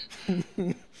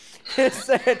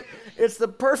 It's the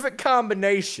perfect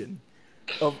combination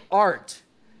of art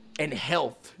and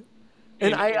health.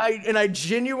 And I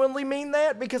genuinely mean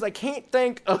that because I can't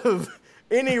think of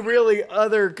any really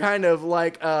other kind of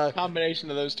like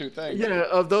combination of those two things. Yeah,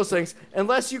 of those things,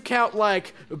 unless you count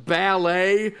like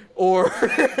ballet or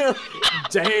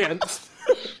dance.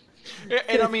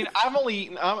 And I mean,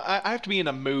 I have to be in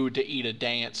a mood to eat a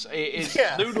dance.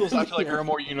 Noodles, I feel like, are a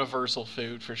more universal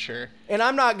food for sure. And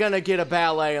I'm not gonna get a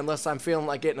ballet unless I'm feeling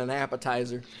like getting an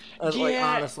appetizer. Like,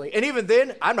 honestly, and even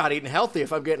then, I'm not eating healthy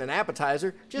if I'm getting an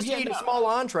appetizer. Just eat a small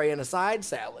entree and a side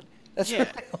salad. That's really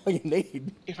all you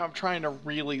need. If I'm trying to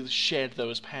really shed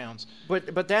those pounds.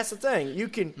 But that's the thing. You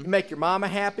can make your mama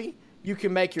happy. You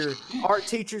can make your art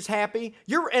teachers happy.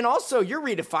 And also you're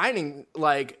redefining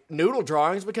like noodle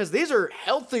drawings because these are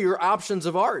healthier options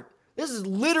of art. This is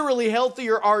literally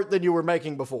healthier art than you were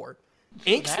making before.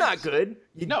 Ink's not good.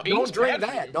 Don't drink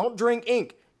that. Don't drink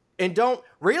ink. and don't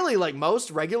really, like,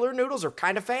 most regular noodles are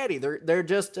kind of fatty. They're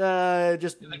just They're wheat.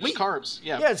 just carbs.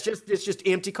 Yeah. Yeah, it's just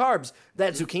empty carbs.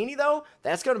 That zucchini though,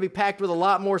 that's going to be packed with a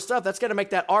lot more stuff. That's going to make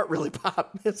that art really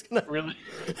pop. It's going to Really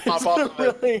pop off off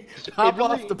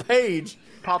the page.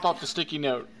 Pop off the sticky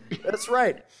note. That's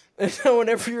right. And so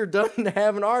whenever you're done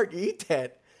having art, you eat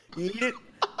that. You eat it,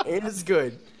 and it's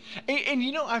good. And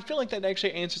you know, I feel like that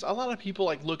actually answers a lot of people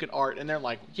like look at art and they're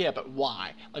like, yeah, but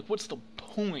why? Like, what's the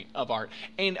point of art?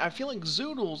 And I feel like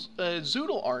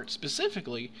Zoodle art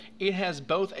specifically, it has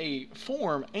both a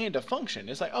form and a function.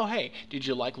 It's like, oh, hey, did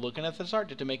you like looking at this art?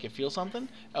 Did it make you feel something?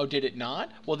 Oh, did it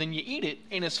not? Well, then you eat it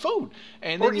and it's food.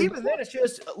 And Or then even then, it's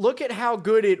just look at how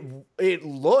good it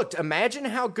looked. Imagine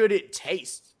how good it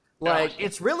tastes. Like,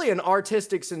 it's really an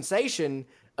artistic sensation.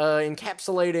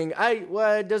 Encapsulating.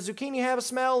 Does zucchini have a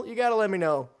smell? You gotta let me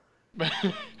know. I'm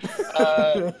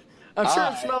sure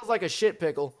it smells like a shit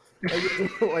pickle,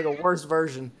 like a worse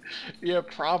version. Yeah,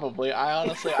 probably. I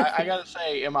honestly, I gotta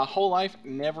say, in my whole life,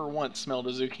 never once smelled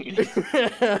a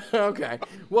zucchini. Okay.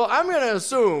 Well, I'm gonna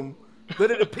assume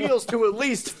that it appeals to at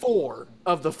least 4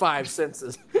 of the 5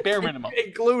 senses, Bare minimum,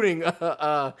 including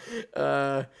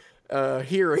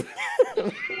hearing.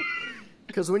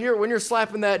 Because when you're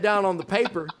slapping that down on the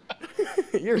paper,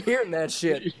 you're hearing that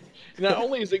shit. Not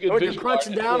only is it good, When you're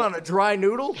crunching down on a dry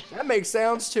noodle, that makes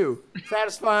sounds too.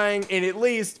 Satisfying in at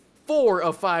least 4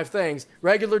 of 5 things.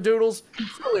 Regular doodles,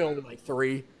 it's really only like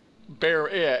 3.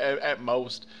 At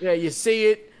most. Yeah, you see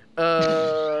it,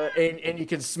 and you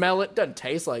can smell it. Doesn't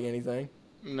taste like anything.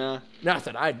 Nah. Not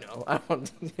that I know. I don't.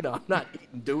 I'm not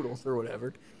eating doodles or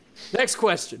whatever. Next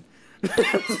question.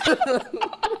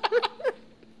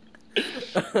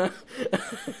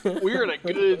 We're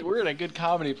in a good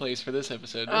comedy place for this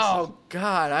episode. Oh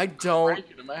God, I don't.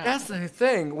 That's the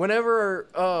thing. Whenever,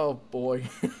 oh boy.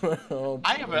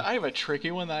 I have a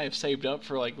tricky one that I have saved up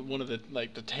for like one of the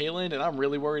tail end, and I'm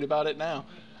really worried about it now.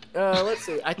 Let's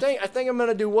see. I think I'm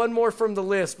gonna do one more from the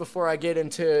list before I get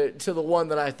into the one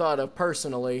that I thought of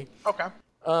personally. Okay.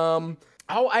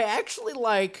 I actually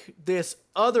like this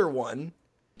other one.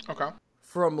 Okay.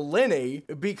 From Lenny,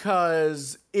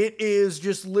 because it is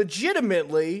just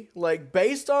legitimately, like,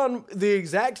 based on the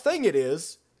exact thing it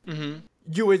is,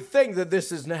 you would think that this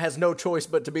has no choice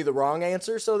but to be the wrong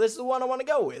answer, so this is the one I want to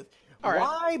go with. All right.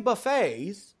 Why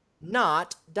buffets,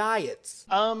 not diets?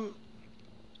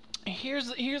 Here's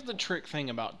the trick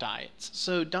thing about diets.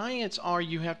 So diets are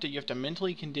you have to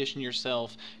mentally condition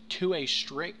yourself to a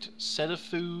strict set of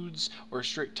foods or a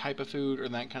strict type of food or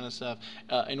that kind of stuff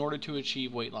in order to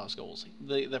achieve weight loss goals.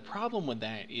 The problem with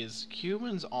that is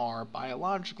humans are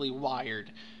biologically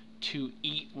wired to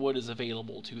eat what is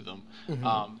available to them.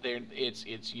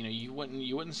 It's you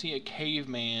wouldn't see a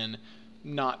caveman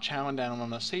not chowing down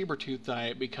on a saber-tooth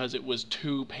diet because it was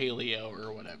too paleo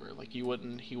or whatever. Like he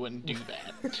wouldn't do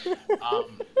that.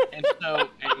 And so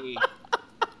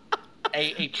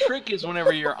a trick is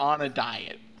whenever you're on a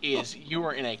diet is you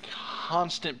are in a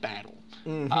constant battle.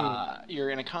 You're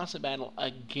in a constant battle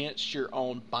against your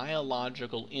own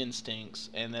biological instincts,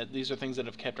 and that these are things that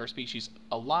have kept our species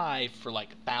alive for like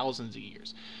thousands of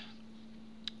years.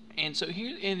 And so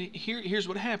here's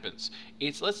what happens.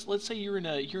 It's let's say you're in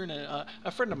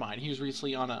a friend of mine. He was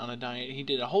recently on a diet. He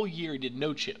did a whole year. He did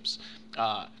no chips.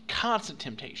 Constant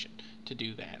temptation to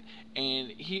do that.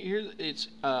 And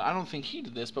I don't think he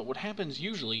did this, but what happens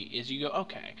usually is you go,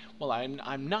 okay, well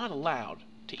I'm not allowed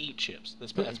to eat chips.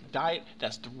 That's diet.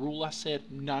 That's the rule. I said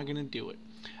I'm not gonna do it.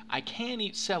 I can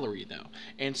eat celery though,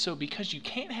 and so because you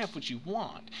can't have what you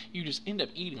want, you just end up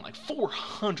eating like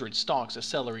 400 stalks of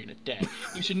celery in a day.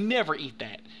 You should never eat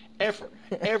that, ever.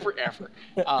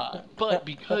 But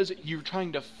because you're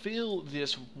trying to fill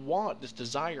this this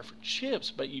desire for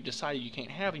chips, but you decided you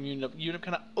can't have it, you end up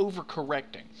kind of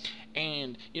overcorrecting,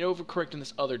 and overcorrect in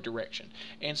this other direction.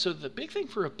 And so the big thing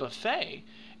for a buffet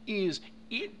is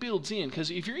it builds in, because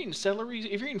if you're eating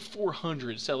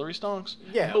 400 celery stalks,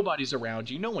 nobody's around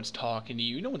you, no one's talking to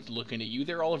you, no one's looking at you,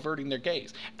 they're all averting their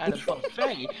gaze. At a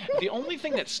buffet, the only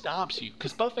thing that stops you,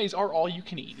 because buffets are all you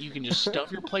can eat, you can just stuff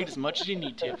your plate as much as you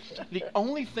need to, the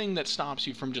only thing that stops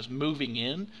you from just moving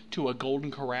in to a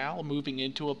Golden Corral, moving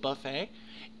into a buffet,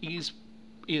 is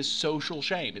social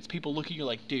shame. It's people looking at you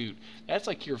like, dude, that's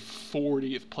like your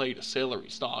 40th plate of celery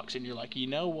stalks, and you're like, you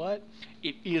know what?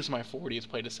 It is my 40th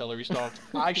plate of celery stalks.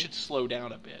 I should slow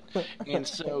down a bit. And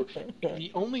so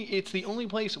it's the only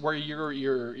place where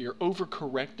you're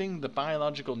overcorrecting the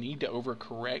biological need to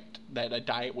overcorrect that a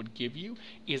diet would give you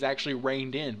is actually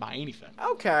reined in by anything.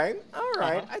 Okay, all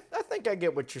right. I think I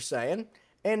get what you're saying.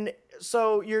 And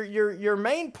so your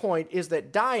main point is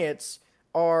that diets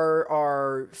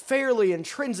are fairly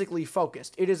intrinsically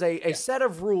focused. It is a set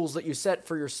of rules that you set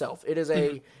for yourself. It is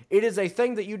a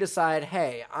thing that you decide,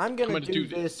 hey, I'm gonna do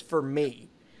this for me.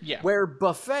 Yeah. Where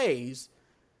buffets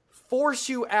force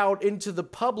you out into the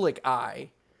public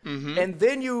eye, and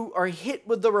then you are hit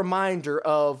with the reminder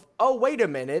of, oh, wait a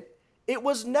minute, it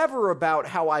was never about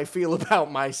how I feel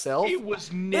about myself. It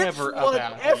was never it's what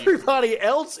about everybody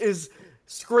else is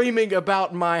screaming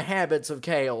about my habits of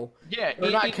kale. Yeah, or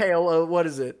not kale. What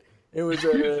is it? It was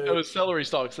it was celery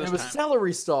stalks. It was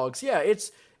celery stalks. Yeah,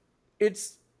 it's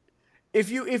if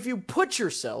you put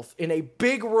yourself in a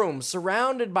big room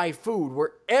surrounded by food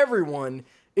where everyone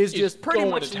is just pretty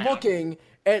much looking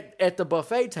at the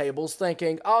buffet tables,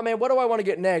 thinking, "Oh man, what do I want to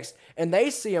get next?" And they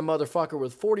see a motherfucker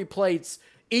with 40 plates,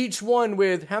 each one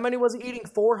with how many was he eating?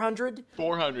 400.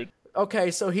 400.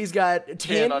 Okay, so he's got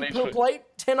 10 per plate,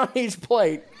 10 on each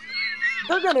plate.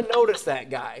 They're gonna notice that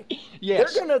guy.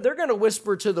 Yes. They're gonna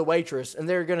whisper to the waitress, and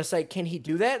they're gonna say, "Can he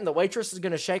do that?" And the waitress is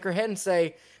gonna shake her head and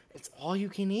say, "It's all you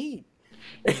can eat."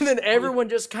 And then everyone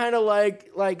just kind of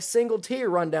like single tear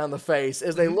run down the face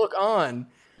as they look on.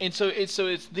 And so it's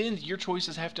then your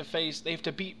choices have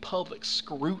to beat public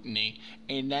scrutiny,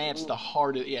 and that's the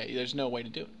hardest. Yeah, there's no way to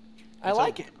do it. I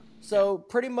like it. So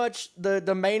pretty much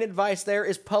the main advice there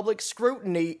is public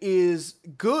scrutiny is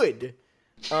good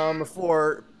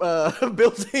for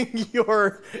building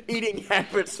your eating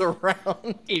habits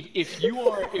around. If you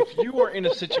are in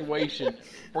a situation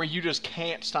where you just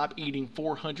can't stop eating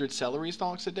 400 celery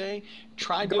stalks a day,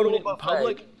 try doing it in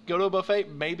public. Go to a buffet.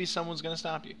 Maybe someone's going to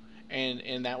stop you,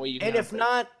 and that way you can. And if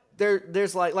not,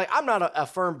 there's like I'm not a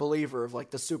firm believer of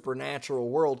like the supernatural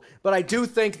world, but I do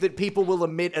think that people will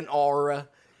emit an aura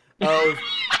of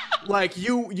like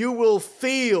you will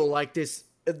feel like this.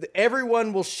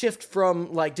 Everyone will shift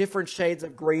from like different shades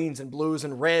of greens and blues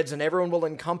and reds, and everyone will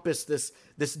encompass this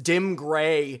dim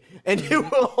gray, and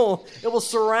it will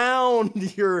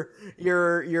surround your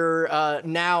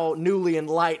now newly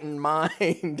enlightened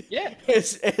mind. Yeah,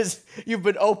 as you've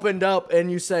been opened up,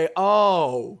 and you say,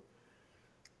 "Oh,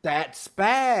 that's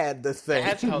bad." The thing.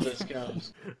 That's how this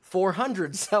goes.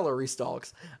 400 celery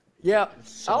stalks. Yeah,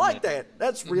 I like that.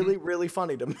 That's really, really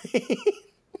funny to me.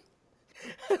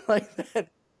 I like that.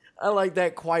 I like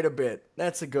that quite a bit.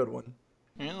 That's a good one.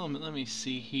 Well, let me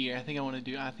see here. I think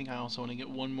I also want to get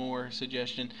one more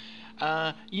suggestion.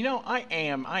 I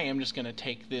am just gonna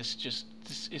take this.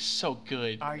 This is so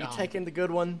good. Are you taking the good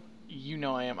one? You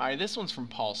know I am. All right, this one's from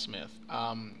Paul Smith.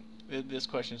 This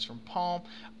question is from Paul,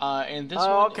 and this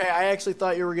one. Okay. I actually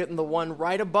thought you were getting the one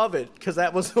right above it because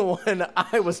that was the one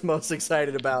I was most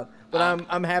excited about. But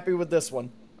I'm happy with this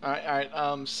one. All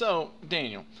right. So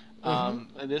Daniel,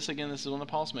 this is one of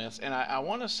Paul Smith's, and I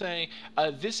want to say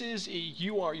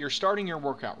you're starting your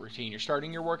workout routine. You're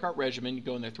starting your workout regimen. You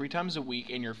go in there 3 times a week,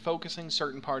 and you're focusing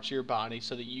certain parts of your body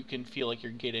so that you can feel like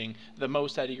you're getting the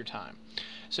most out of your time.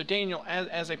 So Daniel,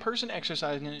 as a person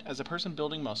exercising, as a person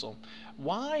building muscle,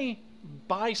 why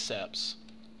biceps?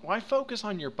 Why focus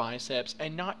on your biceps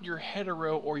and not your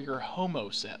hetero or your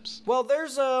homoceps? Well,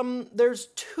 there's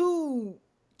two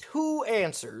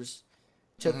answers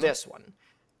to this one.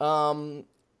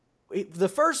 The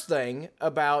first thing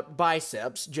about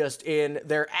biceps, just in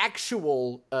their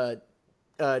actual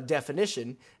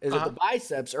definition, is that the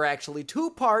biceps are actually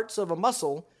 2 parts of a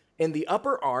muscle in the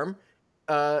upper arm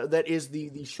that is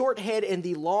the short head and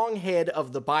the long head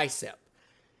of the bicep.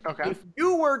 Okay. If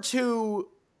you were to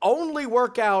only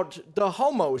work out the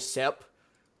homocep,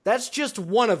 that's just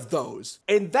one of those.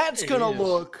 And that's going to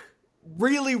look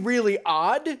really, really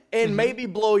odd and maybe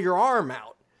blow your arm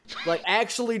out. Like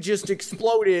actually just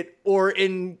explode it or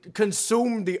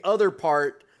consume the other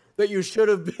part that you should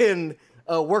have been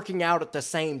working out at the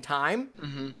same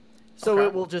time. So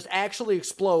it will just actually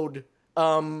explode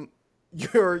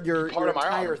your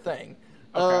entire thing.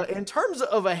 In terms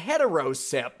of a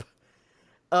heterocep,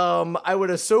 I would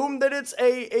assume that it's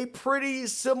a pretty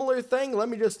similar thing. Let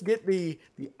me just get the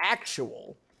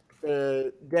actual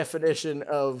definition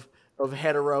of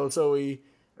hetero. So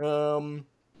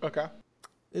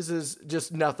this is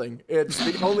just nothing. It's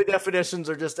the only definitions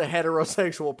are just a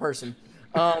heterosexual person.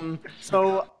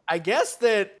 So I guess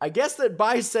that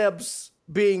biceps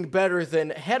being better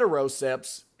than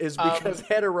heteroceps is because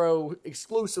hetero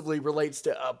exclusively relates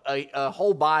to a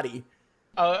whole body.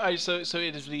 So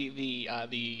it is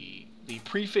the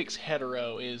prefix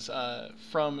hetero is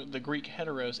from the Greek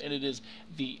heteros, and it is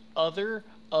the other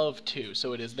of 2.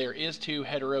 So it is there is 2.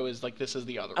 Hetero is like this is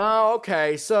the other. Oh,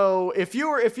 okay. So if you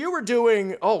were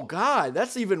doing, oh god,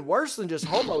 that's even worse than just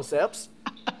homoceps,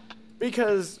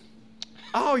 because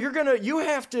oh, you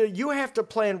have to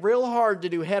plan real hard to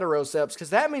do heteroceps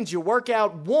because that means you work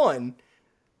out one,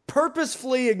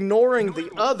 purposefully ignoring the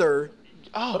other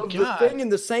of the thing in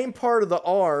the same part of the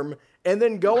arm, and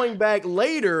then going back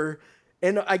later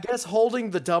and I guess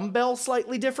holding the dumbbell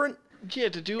slightly different. Yeah,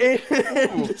 to do it.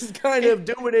 And just kind of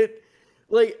doing it.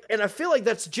 Like, and I feel like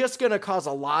that's just gonna cause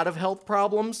a lot of health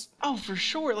problems. Oh, for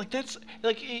sure. Like that's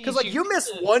like because like you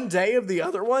miss one day of the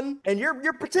other one, and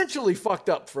you're potentially fucked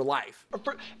up for life. I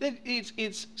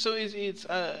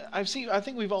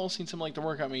think we've all seen some like the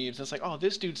workout memes. It's like, oh,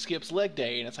 this dude skips leg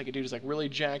day, and it's like a dude who's like really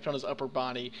jacked on his upper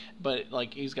body, but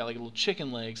like he's got like little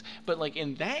chicken legs. But like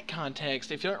in that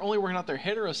context, if they're only working out their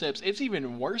heteroceps, it's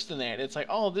even worse than that. It's like,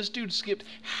 oh, this dude skipped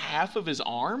half of his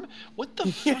arm. What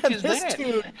the fuck is that?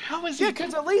 Dude, how is he?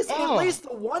 Because at least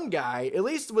the one guy, at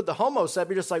least with the homocep,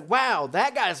 you're just like, wow,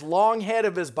 that guy's long head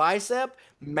of his bicep,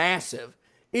 massive.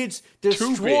 It's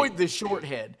destroyed the short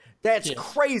head. That's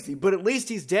crazy, but at least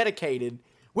he's dedicated.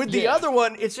 With the other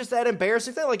one, it's just that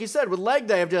embarrassing thing. Like you said, with leg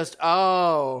day, I'm just,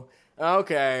 oh,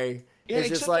 okay. Yeah, it's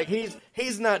just like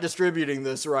he's not distributing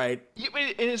this right. Yeah,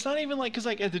 and it's not even like, because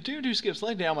like the dude who skips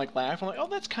leg day, I'm like laughing, I'm like, oh,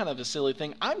 that's kind of a silly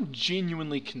thing. I'm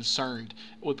genuinely concerned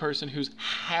with a person whose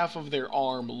half of their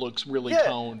arm looks really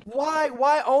toned.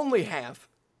 Why only half?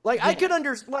 Like I could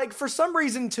like for some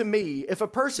reason to me, if a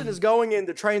person is going in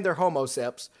to train their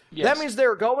homoceps, that means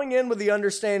they're going in with the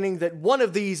understanding that one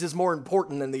of these is more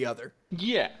important than the other.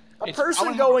 Yeah. A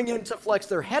person going in to flex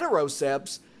their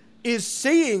heteroceps is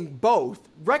seeing both,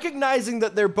 recognizing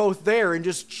that they're both there and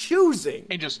just choosing.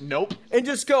 And just nope. And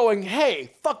just going,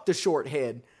 hey, fuck the short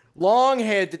head. Long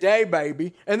head today,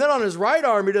 baby. And then on his right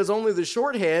arm, he does only the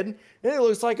short head. And it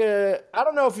looks like I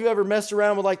don't know if you've ever messed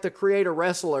around with like the Creator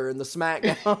Wrestler in the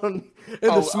SmackDown,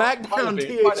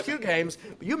 THQ games,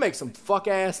 but you make some fuck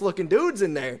ass looking dudes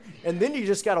in there. And then you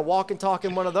just got to walk and talk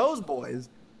in one of those boys.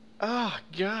 Oh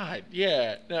God,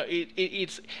 yeah. No,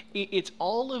 it's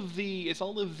all of the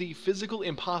physical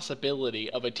impossibility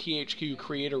of a THQ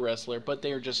Creator Wrestler, but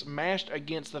they are just mashed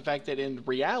against the fact that in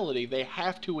reality they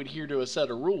have to adhere to a set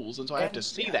of rules, and so I have to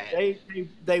see that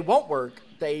they won't work.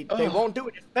 They won't do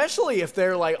it, especially if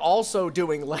they're like also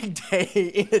doing leg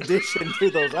day in addition to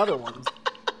those other ones.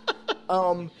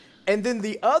 And then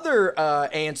the other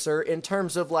answer in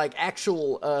terms of like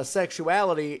actual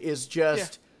sexuality is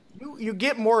just. You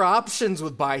get more options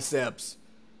with biceps.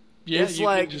 Yeah, it's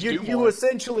like you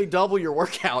essentially double your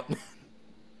workout.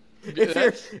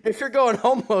 if you're going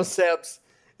homoceps,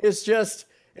 it's just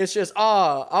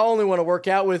I only want to work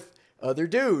out with other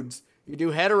dudes. You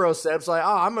do heteroceps, like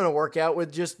I'm gonna work out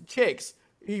with just chicks.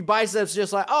 You biceps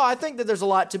just like I think that there's a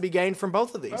lot to be gained from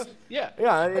both of these. Yeah,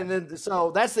 and then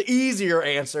so that's the easier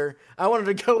answer. I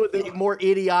wanted to go with the more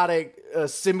idiotic,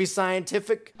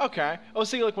 semi-scientific. Okay. Oh,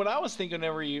 see, like what I was thinking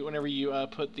whenever you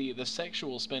put the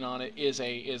sexual spin on it is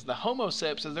the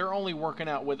homoceps is they're only working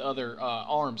out with other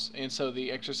arms, and so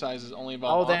the exercises only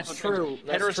involve. Oh, that's true.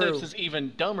 Heteroceps is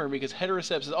even dumber because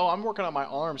heteroceps is I'm working on my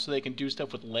arms so they can do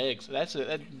stuff with legs. That's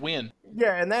a win.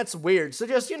 Yeah, and that's weird. So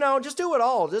just do it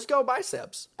all. Just go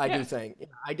biceps. I do think.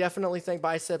 I definitely think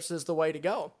biceps is the way to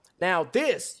go. Now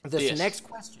this next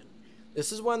question.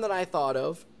 This is one that I thought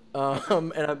of,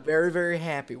 and I'm very, very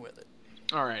happy with it.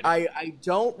 All right. I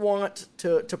don't want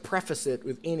to preface it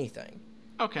with anything.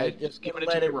 Okay. Just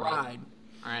let it ride.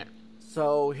 All right.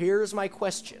 So here's my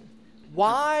question.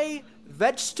 Why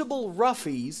vegetable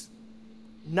roughies,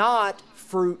 not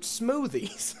fruit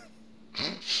smoothies?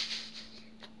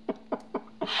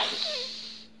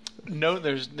 No,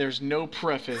 there's no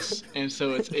preface, and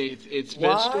so it's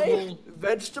Why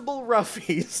vegetable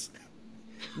roughies,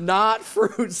 not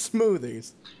fruit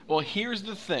smoothies? Well, here's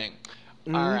the thing.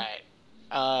 All right.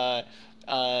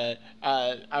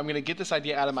 I'm gonna get this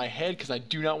idea out of my head because I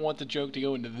do not want the joke to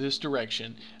go into this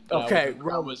direction. Okay,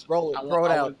 roll it, throw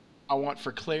it out. I want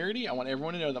for clarity, I want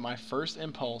everyone to know that my first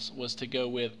impulse was to go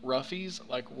with Ruffies,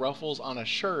 like ruffles on a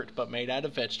shirt, but made out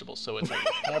of vegetables. So it's like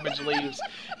cabbage leaves.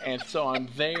 And so I'm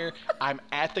there. I'm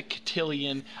at the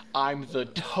cotillion. I'm the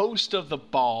toast of the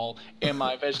ball in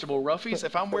my vegetable Ruffies.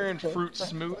 If I'm wearing fruit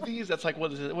smoothies, that's like,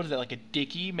 what is it? What is that, like a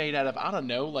Dickie made out of, I don't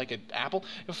know, like an apple?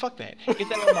 Fuck that. Get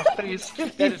that on my face.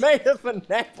 That is made of an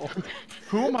apple.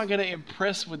 Who am I going to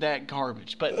impress with that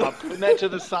garbage? But I'm putting that to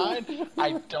the side.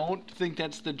 I don't think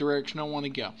that's the direction I want to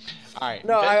go. All right.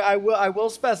 No, I will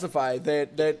specify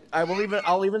that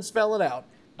I'll even spell it out.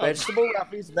 Vegetable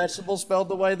Ruffies, vegetable spelled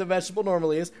the way the vegetable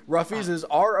normally is. Ruffies is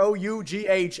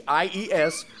Roughies,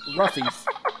 Ruffies.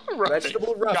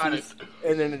 Vegetable Ruffies,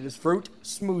 and then it is fruit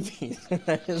smoothies.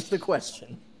 That is the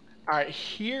question. All right,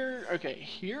 here's the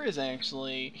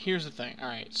thing. All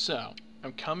right, so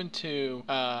I'm coming to.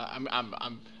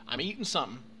 I'm eating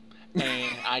something,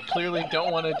 and I clearly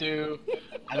don't want to do.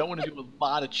 I don't want to do a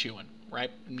lot of chewing. Right?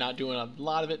 I'm not doing a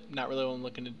lot of it. Not really what I'm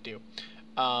looking to do.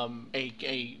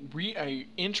 A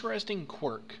interesting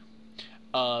quirk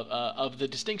of the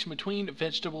distinction between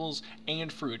vegetables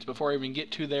and fruits before I even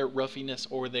get to their ruffiness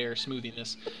or their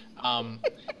smoothiness,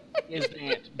 is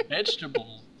that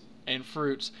vegetables and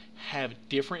fruits have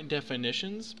different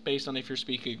definitions based on if you're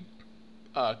speaking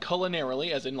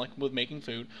culinarily, as in like with making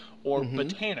food, or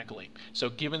botanically. So,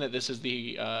 given that this is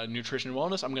the nutrition and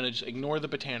wellness, I'm going to just ignore the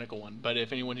botanical one. But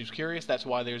if anyone who's curious, that's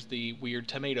why there's the weird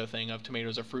tomato thing of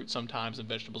tomatoes are fruit sometimes and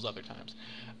vegetables other times.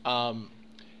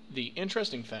 The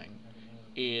interesting thing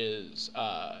is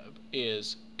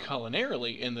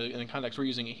culinarily in the context we're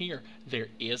using it here, there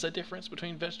is a difference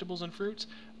between vegetables and fruits.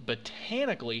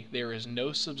 Botanically, there is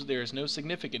no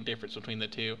significant difference between the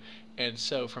two, and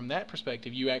so from that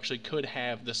perspective, you actually could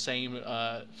have the same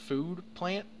food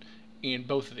plant in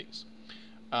both of these.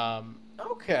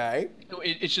 Okay.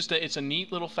 It's a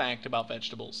neat little fact about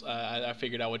vegetables. I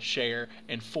figured I would share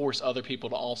and force other people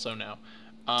to also know.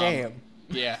 Damn.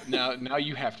 Yeah. Now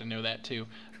you have to know that too.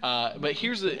 But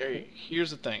here's the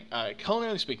thing.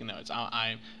 Culinarily speaking, though,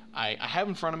 I have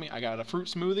in front of me. I got a fruit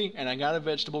smoothie and I got a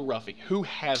vegetable roughie. Who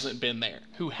hasn't been there?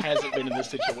 Who hasn't been in this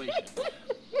situation?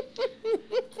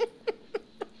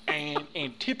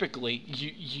 And typically,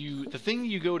 the thing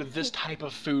you go to this type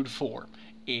of food for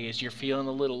is you're feeling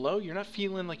a little low. You're not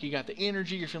feeling like you got the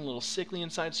energy. You're feeling a little sickly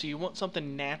inside. So you want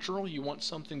something natural. You want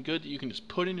something good that you can just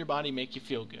put in your body, make you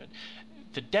feel good.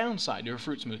 The downside to a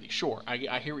fruit smoothie, sure,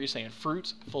 I hear what you're saying.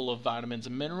 Fruits full of vitamins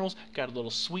and minerals, got a little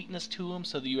sweetness to them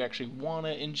so that you actually want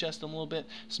to ingest them a little bit.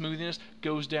 Smoothiness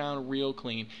goes down real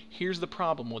clean. Here's the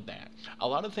problem with that. A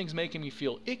lot of things making me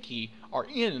feel icky are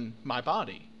in my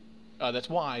body. That's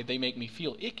why they make me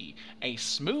feel icky. A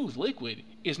smooth liquid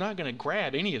is not going to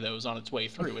grab any of those on its way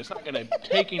through. It's not going to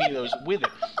take any of those with it.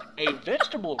 A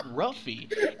vegetable roughie,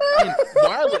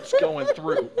 while it's going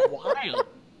through,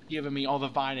 giving me all the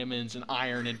vitamins and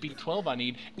iron and B12 I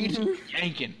need, it's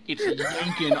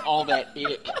yanking all that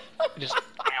ick just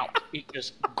out. It's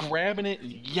just grabbing it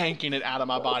and yanking it out of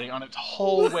my body on its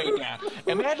whole way down.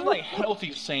 Imagine like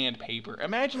healthy sandpaper.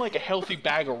 Imagine like a healthy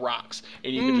bag of rocks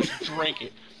and you can just drink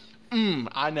it.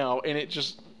 I know, and it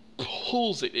just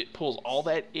pulls it. It pulls all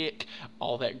that ick,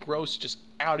 all that gross just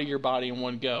out of your body in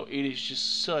one go. It is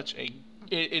just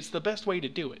it's the best way to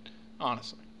do it,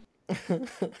 honestly.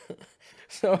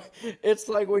 So it's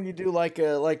like when you do like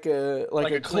a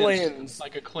cleanse,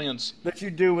 like a cleanse that you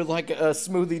do with like a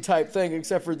smoothie type thing.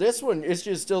 Except for this one, it's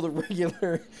just still the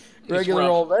regular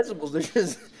old vegetables. They're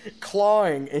just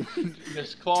clawing and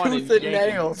tooth and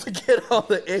nails to get all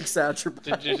the icks out your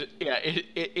body.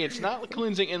 It's not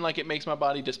cleansing and like it makes my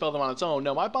body dispel them on its own.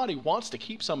 No, my body wants to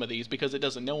keep some of these because it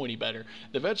doesn't know any better.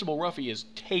 The vegetable roughie is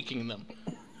taking them.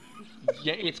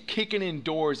 Yeah, it's kicking in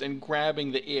doors and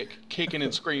grabbing the ick, kicking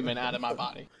and screaming out of my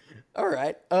body. All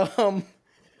right.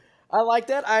 I like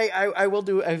that. I will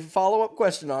do a follow-up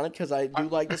question on it because I do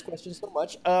like this question so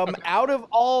much. Out of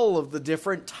all of the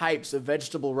different types of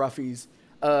vegetable roughies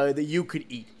that you could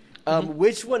eat,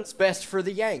 which one's best for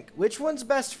the yank? Which one's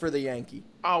best for the Yankee?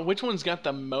 Which one's got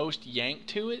the most yank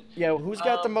to it? Yeah, who's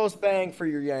got the most bang for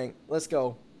your yank? Let's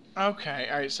go. Okay,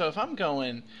 all right. So if I'm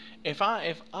going, if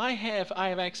I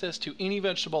have access to any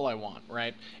vegetable I want,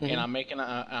 right? And I'm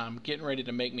getting ready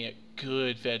to make me a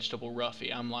good vegetable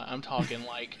roughie. I'm talking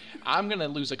like I'm gonna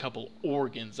lose a couple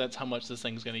organs. That's how much this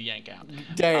thing's gonna yank out.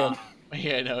 Damn.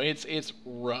 Yeah, no, it's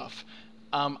rough.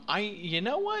 You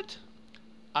know what?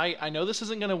 I know this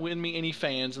isn't gonna win me any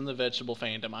fans in the vegetable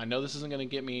fandom. I know this isn't gonna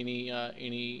get me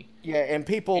any. Yeah, and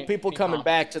people coming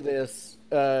back to this.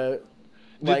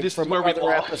 Like this from is where we other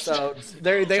lost. episodes,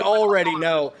 they already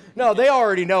know. No, they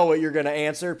already know what you're going to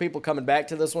answer. People coming back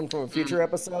to this one from a future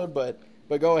episode, but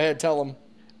go ahead, tell them.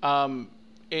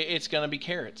 It's going to be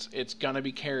carrots. It's going to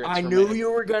be carrots. I knew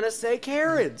you were going to say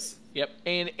carrots. Yep,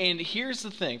 and here's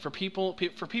the thing for people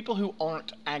who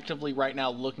aren't actively right now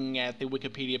looking at the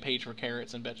Wikipedia page for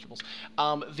carrots and vegetables.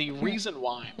 The reason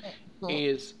why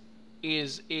is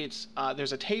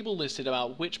there's a table listed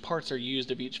about which parts are used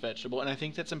of each vegetable, and I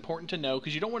think that's important to know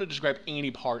because you don't want to just grab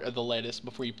any part of the lettuce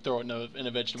before you throw it in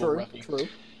a vegetable roughie. True.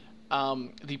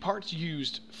 The parts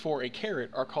used for a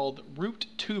carrot are called root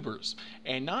tubers,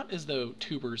 and not as though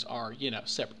tubers are,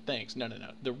 separate things. No.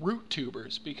 The root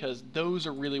tubers, because those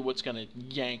are really what's going to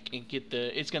yank and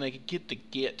it's going to get the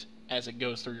get as it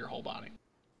goes through your whole body.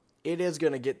 It is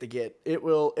going to get the get. It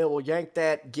will yank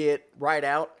that get right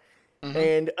out.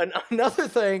 And another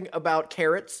thing about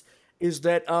carrots is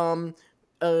that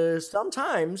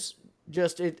sometimes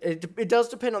Just it does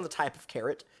depend on the type of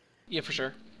carrot. Yeah, for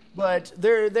sure. But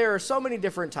there are so many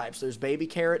different types. There's baby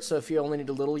carrots, so if you only need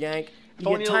a little yank,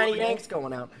 you get tiny yanks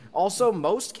going out. Also,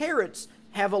 most carrots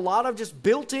have a lot of just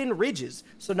built-in ridges.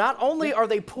 So not only are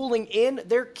they pulling in,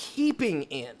 they're keeping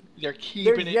in. They're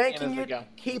keeping it yanking in as they go.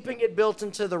 Keeping it built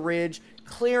into the ridge,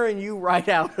 clearing you right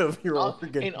out of your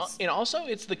organs. And also,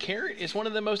 the carrot is one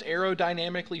of the most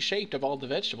aerodynamically shaped of all the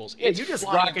vegetables. Yeah, you just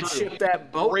rocket ship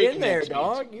that boat in there,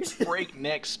 dog.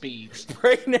 Breakneck speeds.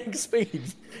 Breakneck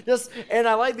speeds. And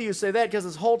I like that you say that because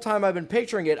this whole time I've been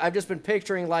picturing it, I've just been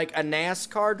picturing like a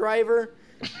NASCAR driver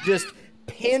just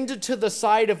pinned to the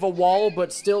side of a wall,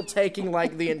 but still taking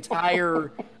like the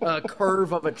entire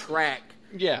curve of a track.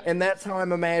 Yeah. And that's how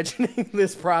I'm imagining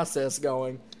this process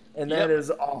going. And that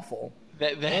is awful.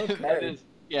 That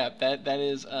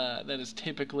is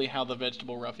typically how the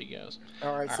vegetable roughie goes.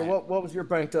 All right. What was your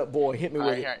banked up boy? Hit me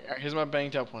with it. All right, here's my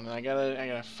banked up one, and I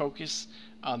gotta focus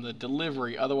on the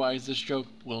delivery, otherwise this joke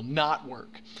will not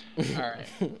work. All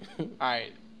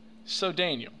right. So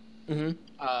Daniel,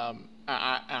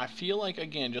 I feel like,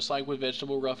 again, just like with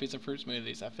vegetable roughies and fruit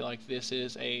smoothies, I feel like this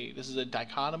is a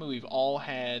dichotomy we've all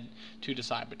had to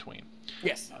decide between.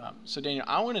 Yes. So Daniel,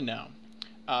 I want to know.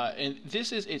 And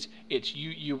this is it's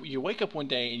you wake up one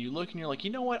day and you look and you're like,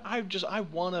 you know what, I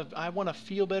want to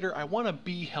feel better, I want to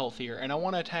be healthier, and I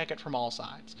want to attack it from all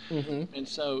sides. And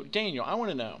so Daniel, I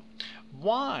want to know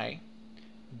why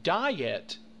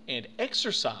diet and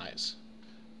exercise,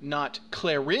 not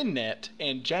clarinet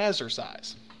and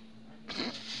jazzercise.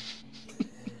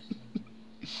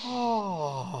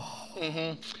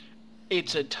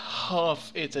 It's a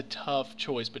tough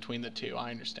choice between the two.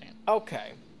 I understand.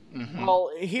 Okay.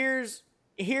 Well, here's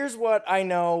what I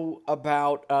know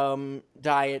about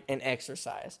diet and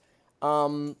exercise.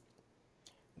 When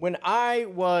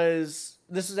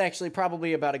this is actually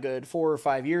probably about a good 4 or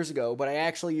 5 years ago, but I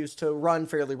actually used to run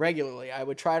fairly regularly. I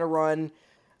would try to run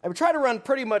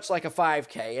pretty much like a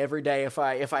 5K every day if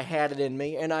I had it in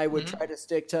me, and I would try to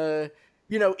stick to,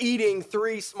 eating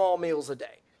 3 small meals a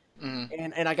day.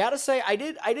 And I gotta say, I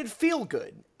did feel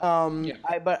good.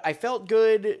 But I felt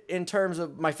good in terms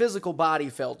of my physical body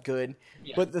felt good.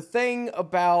 Yeah. But the thing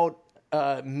about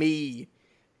me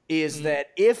is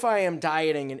that if I am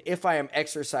dieting and if I am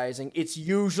exercising, it's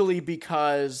usually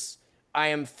because I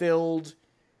am filled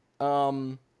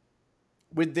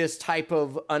with this type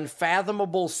of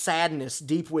unfathomable sadness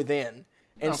deep within.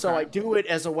 And so I do it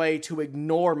as a way to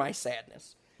ignore my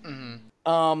sadness.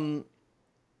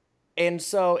 And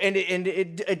so, and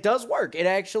it does work. It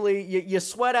actually, you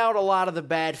sweat out a lot of the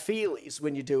bad feelies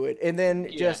when you do it. And then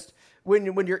just when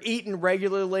you're eating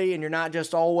regularly and you're not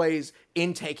just always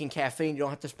intaking caffeine, you don't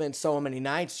have to spend so many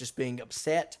nights just being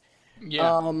upset.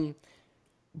 Yeah.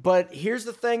 But here's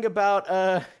the thing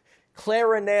about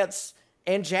clarinets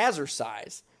and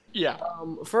jazzercise. Yeah.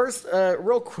 First,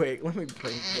 real quick, let me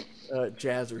bring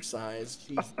jazzercise.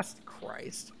 Jesus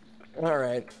Christ. All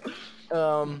right.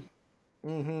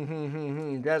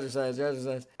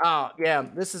 Jazzercise. Oh, yeah,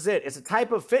 this is it. It's a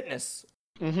type of fitness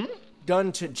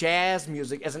done to jazz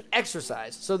music as an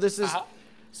exercise. So this is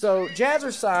so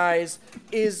jazzercise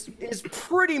is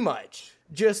pretty much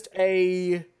just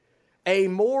a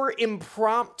more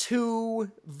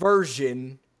impromptu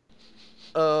version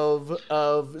of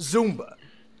Zumba.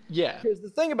 Yeah. Because the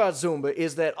thing about Zumba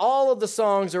is that all of the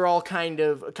songs are all kind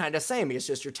of samey. It's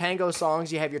just your tango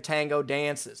songs. You have your tango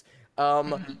dances.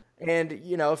 And,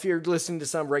 if you're listening to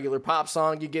some regular pop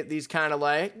song, you get these kind of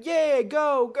like, yeah,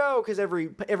 go, because every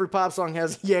pop song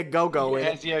has yeah, go in it.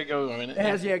 It has yeah, go in it. It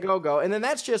has yeah, go. And then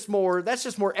that's just more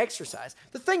exercise.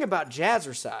 The thing about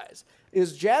jazzercise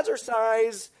is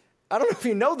jazzercise, I don't know if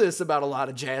you know this about a lot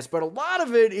of jazz, but a lot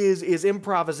of it is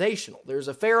improvisational. There's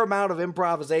a fair amount of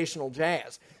improvisational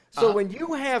jazz. So when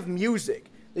you have music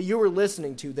that you are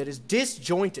listening to that is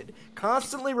disjointed,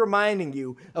 constantly reminding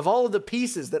you of all of the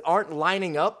pieces that aren't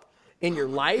lining up in your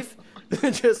life,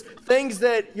 just things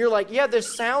that you're like, yeah,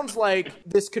 this sounds like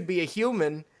this could be a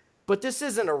human, but this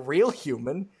isn't a real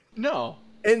human. No.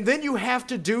 And then you have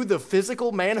to do the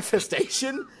physical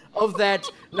manifestation of that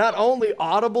not only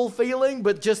audible feeling,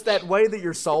 but just that way that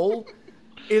your soul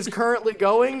is currently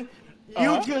going.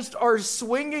 You just are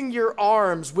swinging your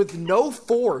arms with no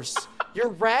force.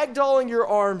 You're ragdolling your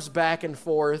arms back and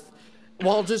forth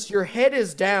while just your head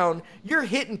is down. You're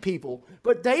hitting people,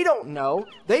 but they don't know.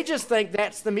 They just think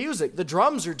that's the music. The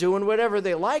drums are doing whatever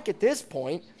they like at this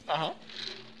point.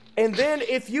 And then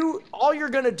all you're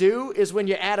going to do is when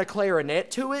you add a clarinet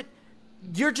to it,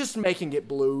 you're just making it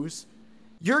blues.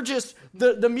 You're just,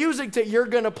 the music that you're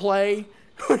going to play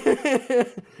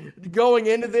going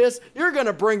into this, you're going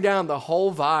to bring down the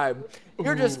whole vibe.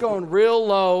 You're just going real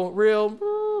low, real.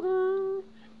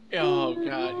 Oh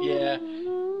God, yeah.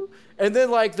 And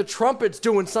then like the trumpet's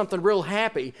doing something real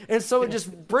happy. And so it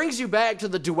just brings you back to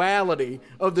the duality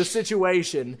of the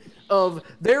situation of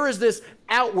there is this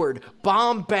outward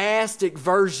bombastic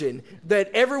version that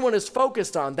everyone is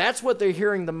focused on. That's what they're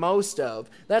hearing the most of.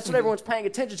 That's what everyone's paying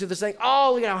attention to. They're saying,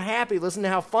 oh, look how happy, listen to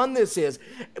how fun this is.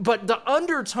 But the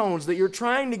undertones that you're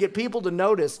trying to get people to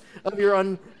notice of your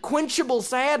unquenchable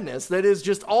sadness that is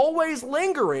just always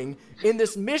lingering in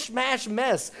this mishmash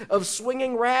mess of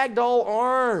swinging ragdoll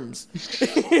arms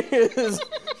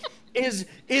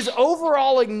is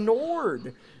overall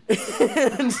ignored.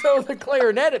 And so the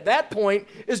clarinet at that point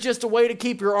is just a way to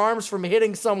keep your arms from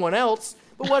hitting someone else.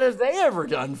 But what have they ever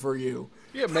done for you?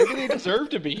 Yeah, maybe they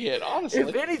deserve to be hit, honestly.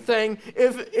 If anything,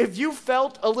 if you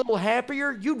felt a little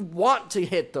happier, you'd want to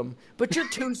hit them. But you're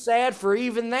too sad for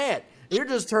even that. You're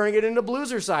just turning it into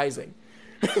bluesercising.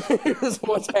 Is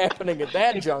what's happening at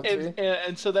that juncture.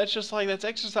 And so that's just like, that's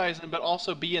exercising, but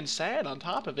also being sad on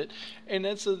top of it. And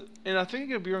I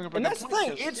think it'd be wrong. And that's the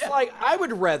thing. It's like I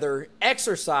would rather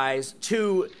exercise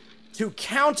to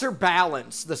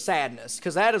counterbalance the sadness,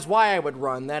 because that is why I would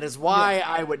run. That is why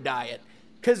I would diet.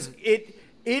 Because it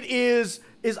is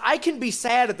I can be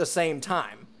sad at the same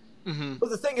time. But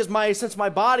the thing is, since my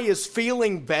body is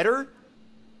feeling better,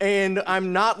 and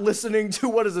I'm not listening to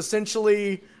what is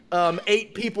essentially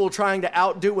 8 people trying to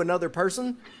outdo another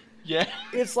person. Yeah.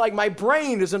 It's like my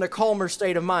brain is in a calmer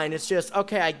state of mind. It's just,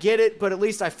 okay, I get it, but at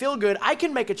least I feel good. I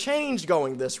can make a change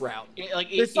going this route.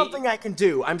 There's something I can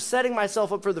do. I'm setting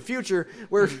myself up for the future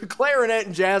where clarinet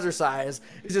and jazzercise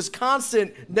is just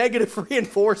constant negative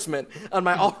reinforcement on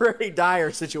my already dire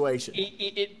situation.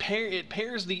 It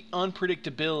pairs the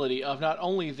unpredictability of not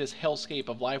only this hellscape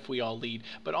of life we all lead,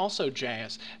 but also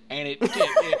jazz. And it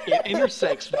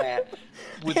intersects that.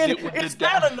 It's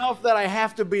not enough that I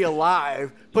have to be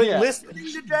alive, but listening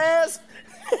to jazz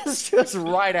is just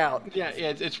right out. Yeah,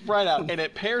 it's right out, and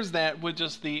it pairs that with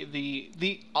just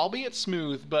the albeit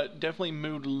smooth but definitely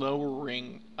mood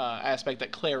lowering aspect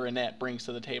that clarinet brings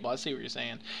to the table. I see what you're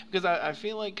saying, because I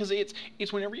feel like, because it's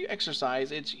whenever you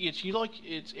exercise, it's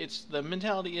the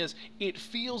mentality is it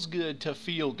feels good to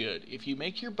feel good. If you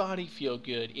make your body feel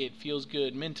good, it feels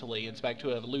good mentally. It's back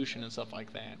to evolution and stuff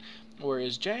like that.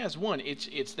 Whereas jazz,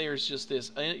 there's just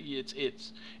this,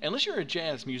 it's unless you're a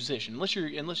jazz musician, unless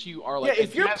you are like,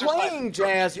 if you're playing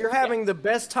jazz, you're having the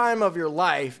best time of your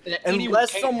life,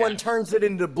 unless someone turns it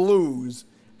into blues,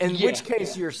 in which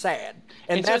case you're sad,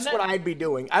 and that's what I'd be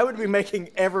doing. I would be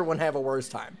making everyone have a worse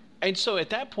time. And so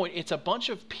at that point, it's a bunch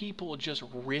of people just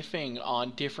riffing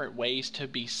on different ways to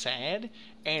be sad,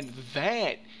 and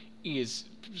that is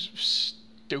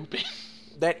stupid.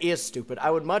 That is stupid. I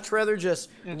would much rather just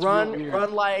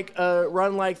run like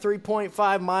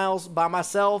 3.5 miles by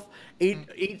myself,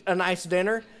 eat a nice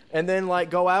dinner, and then like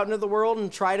go out into the world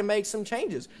and try to make some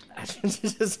changes.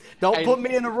 Just don't put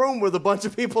me in a room with a bunch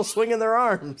of people swinging their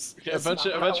arms. Yeah, a bunch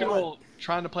of people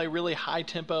trying to play really high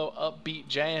tempo, upbeat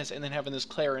jazz, and then having this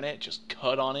clarinet just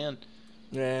cut on in.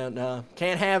 Yeah, no,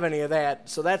 can't have any of that.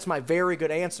 So that's my very good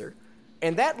answer,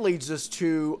 and that leads us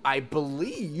to, I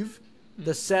believe,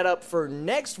 the setup for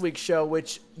next week's show,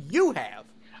 which you have.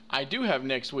 I do have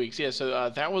next week's. Yeah, so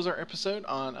that was our episode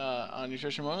on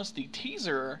Nutrition Wellness. The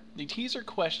teaser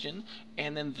question,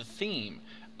 and then the theme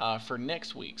for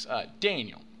next week's.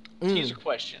 Daniel, teaser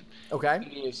question. Okay.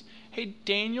 Is, hey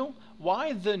Daniel,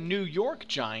 why the New York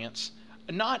Giants,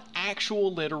 not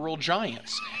actual literal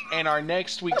giants? And our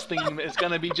next week's theme is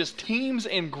going to be just teams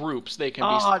and groups. They can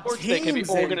be sports, they can be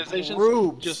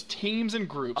organizations, just teams and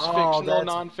groups, fictional,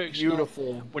 non-fictional,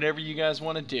 beautiful, whatever you guys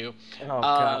want to do. Oh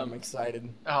God, I'm excited.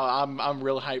 I'm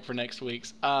real hyped for next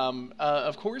week's.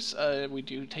 Of course, we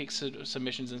do take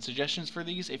submissions and suggestions for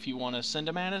these. If you want to send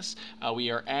them at us,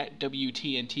 we are at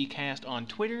WTNTcast on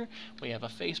Twitter. We have a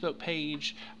Facebook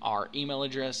page. Our email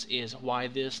address is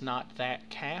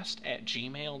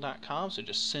whythisnotthatcast@gmail.com. So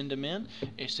just send them in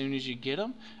as soon as you get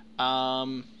them.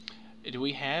 Do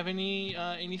we have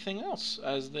anything else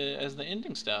as the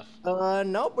ending stuff?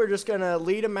 Nope. We're just gonna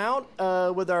lead them out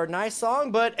with our nice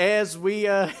song. But as we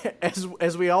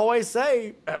as we always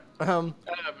say, bye.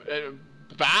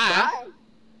 Bye.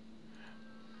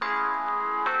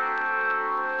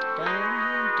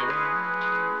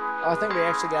 I think we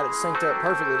actually got it synced up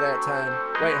perfectly that time.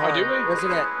 Wait, hold on. Do we? Where's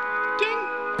it at? Ding.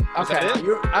 Okay,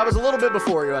 I was a little bit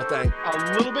before you, I think. A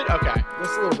little bit? Okay.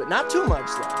 Just a little bit. Not too much,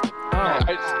 though.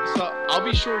 So I'll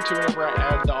be sure to, whenever I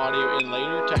add the audio in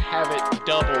later, to have it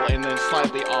double and then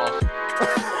slightly off.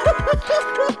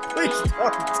 Please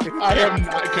don't do that. I am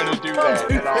not going to do that at all. Don't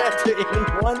do that to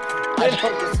anyone. I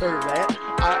don't deserve that.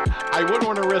 I wouldn't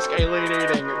want to risk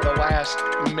alienating the last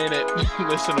minute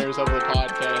listeners of the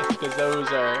podcast because those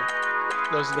are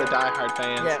the diehard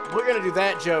fans. Yeah, we're gonna do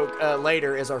that joke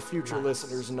later, as our future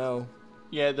listeners know.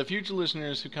 Yeah, the future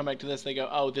listeners who come back to this, they go,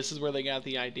 "Oh, this is where they got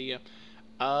the idea."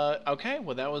 Okay,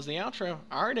 well that was the outro.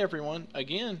 All right, everyone.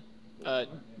 Again,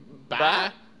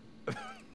 bye.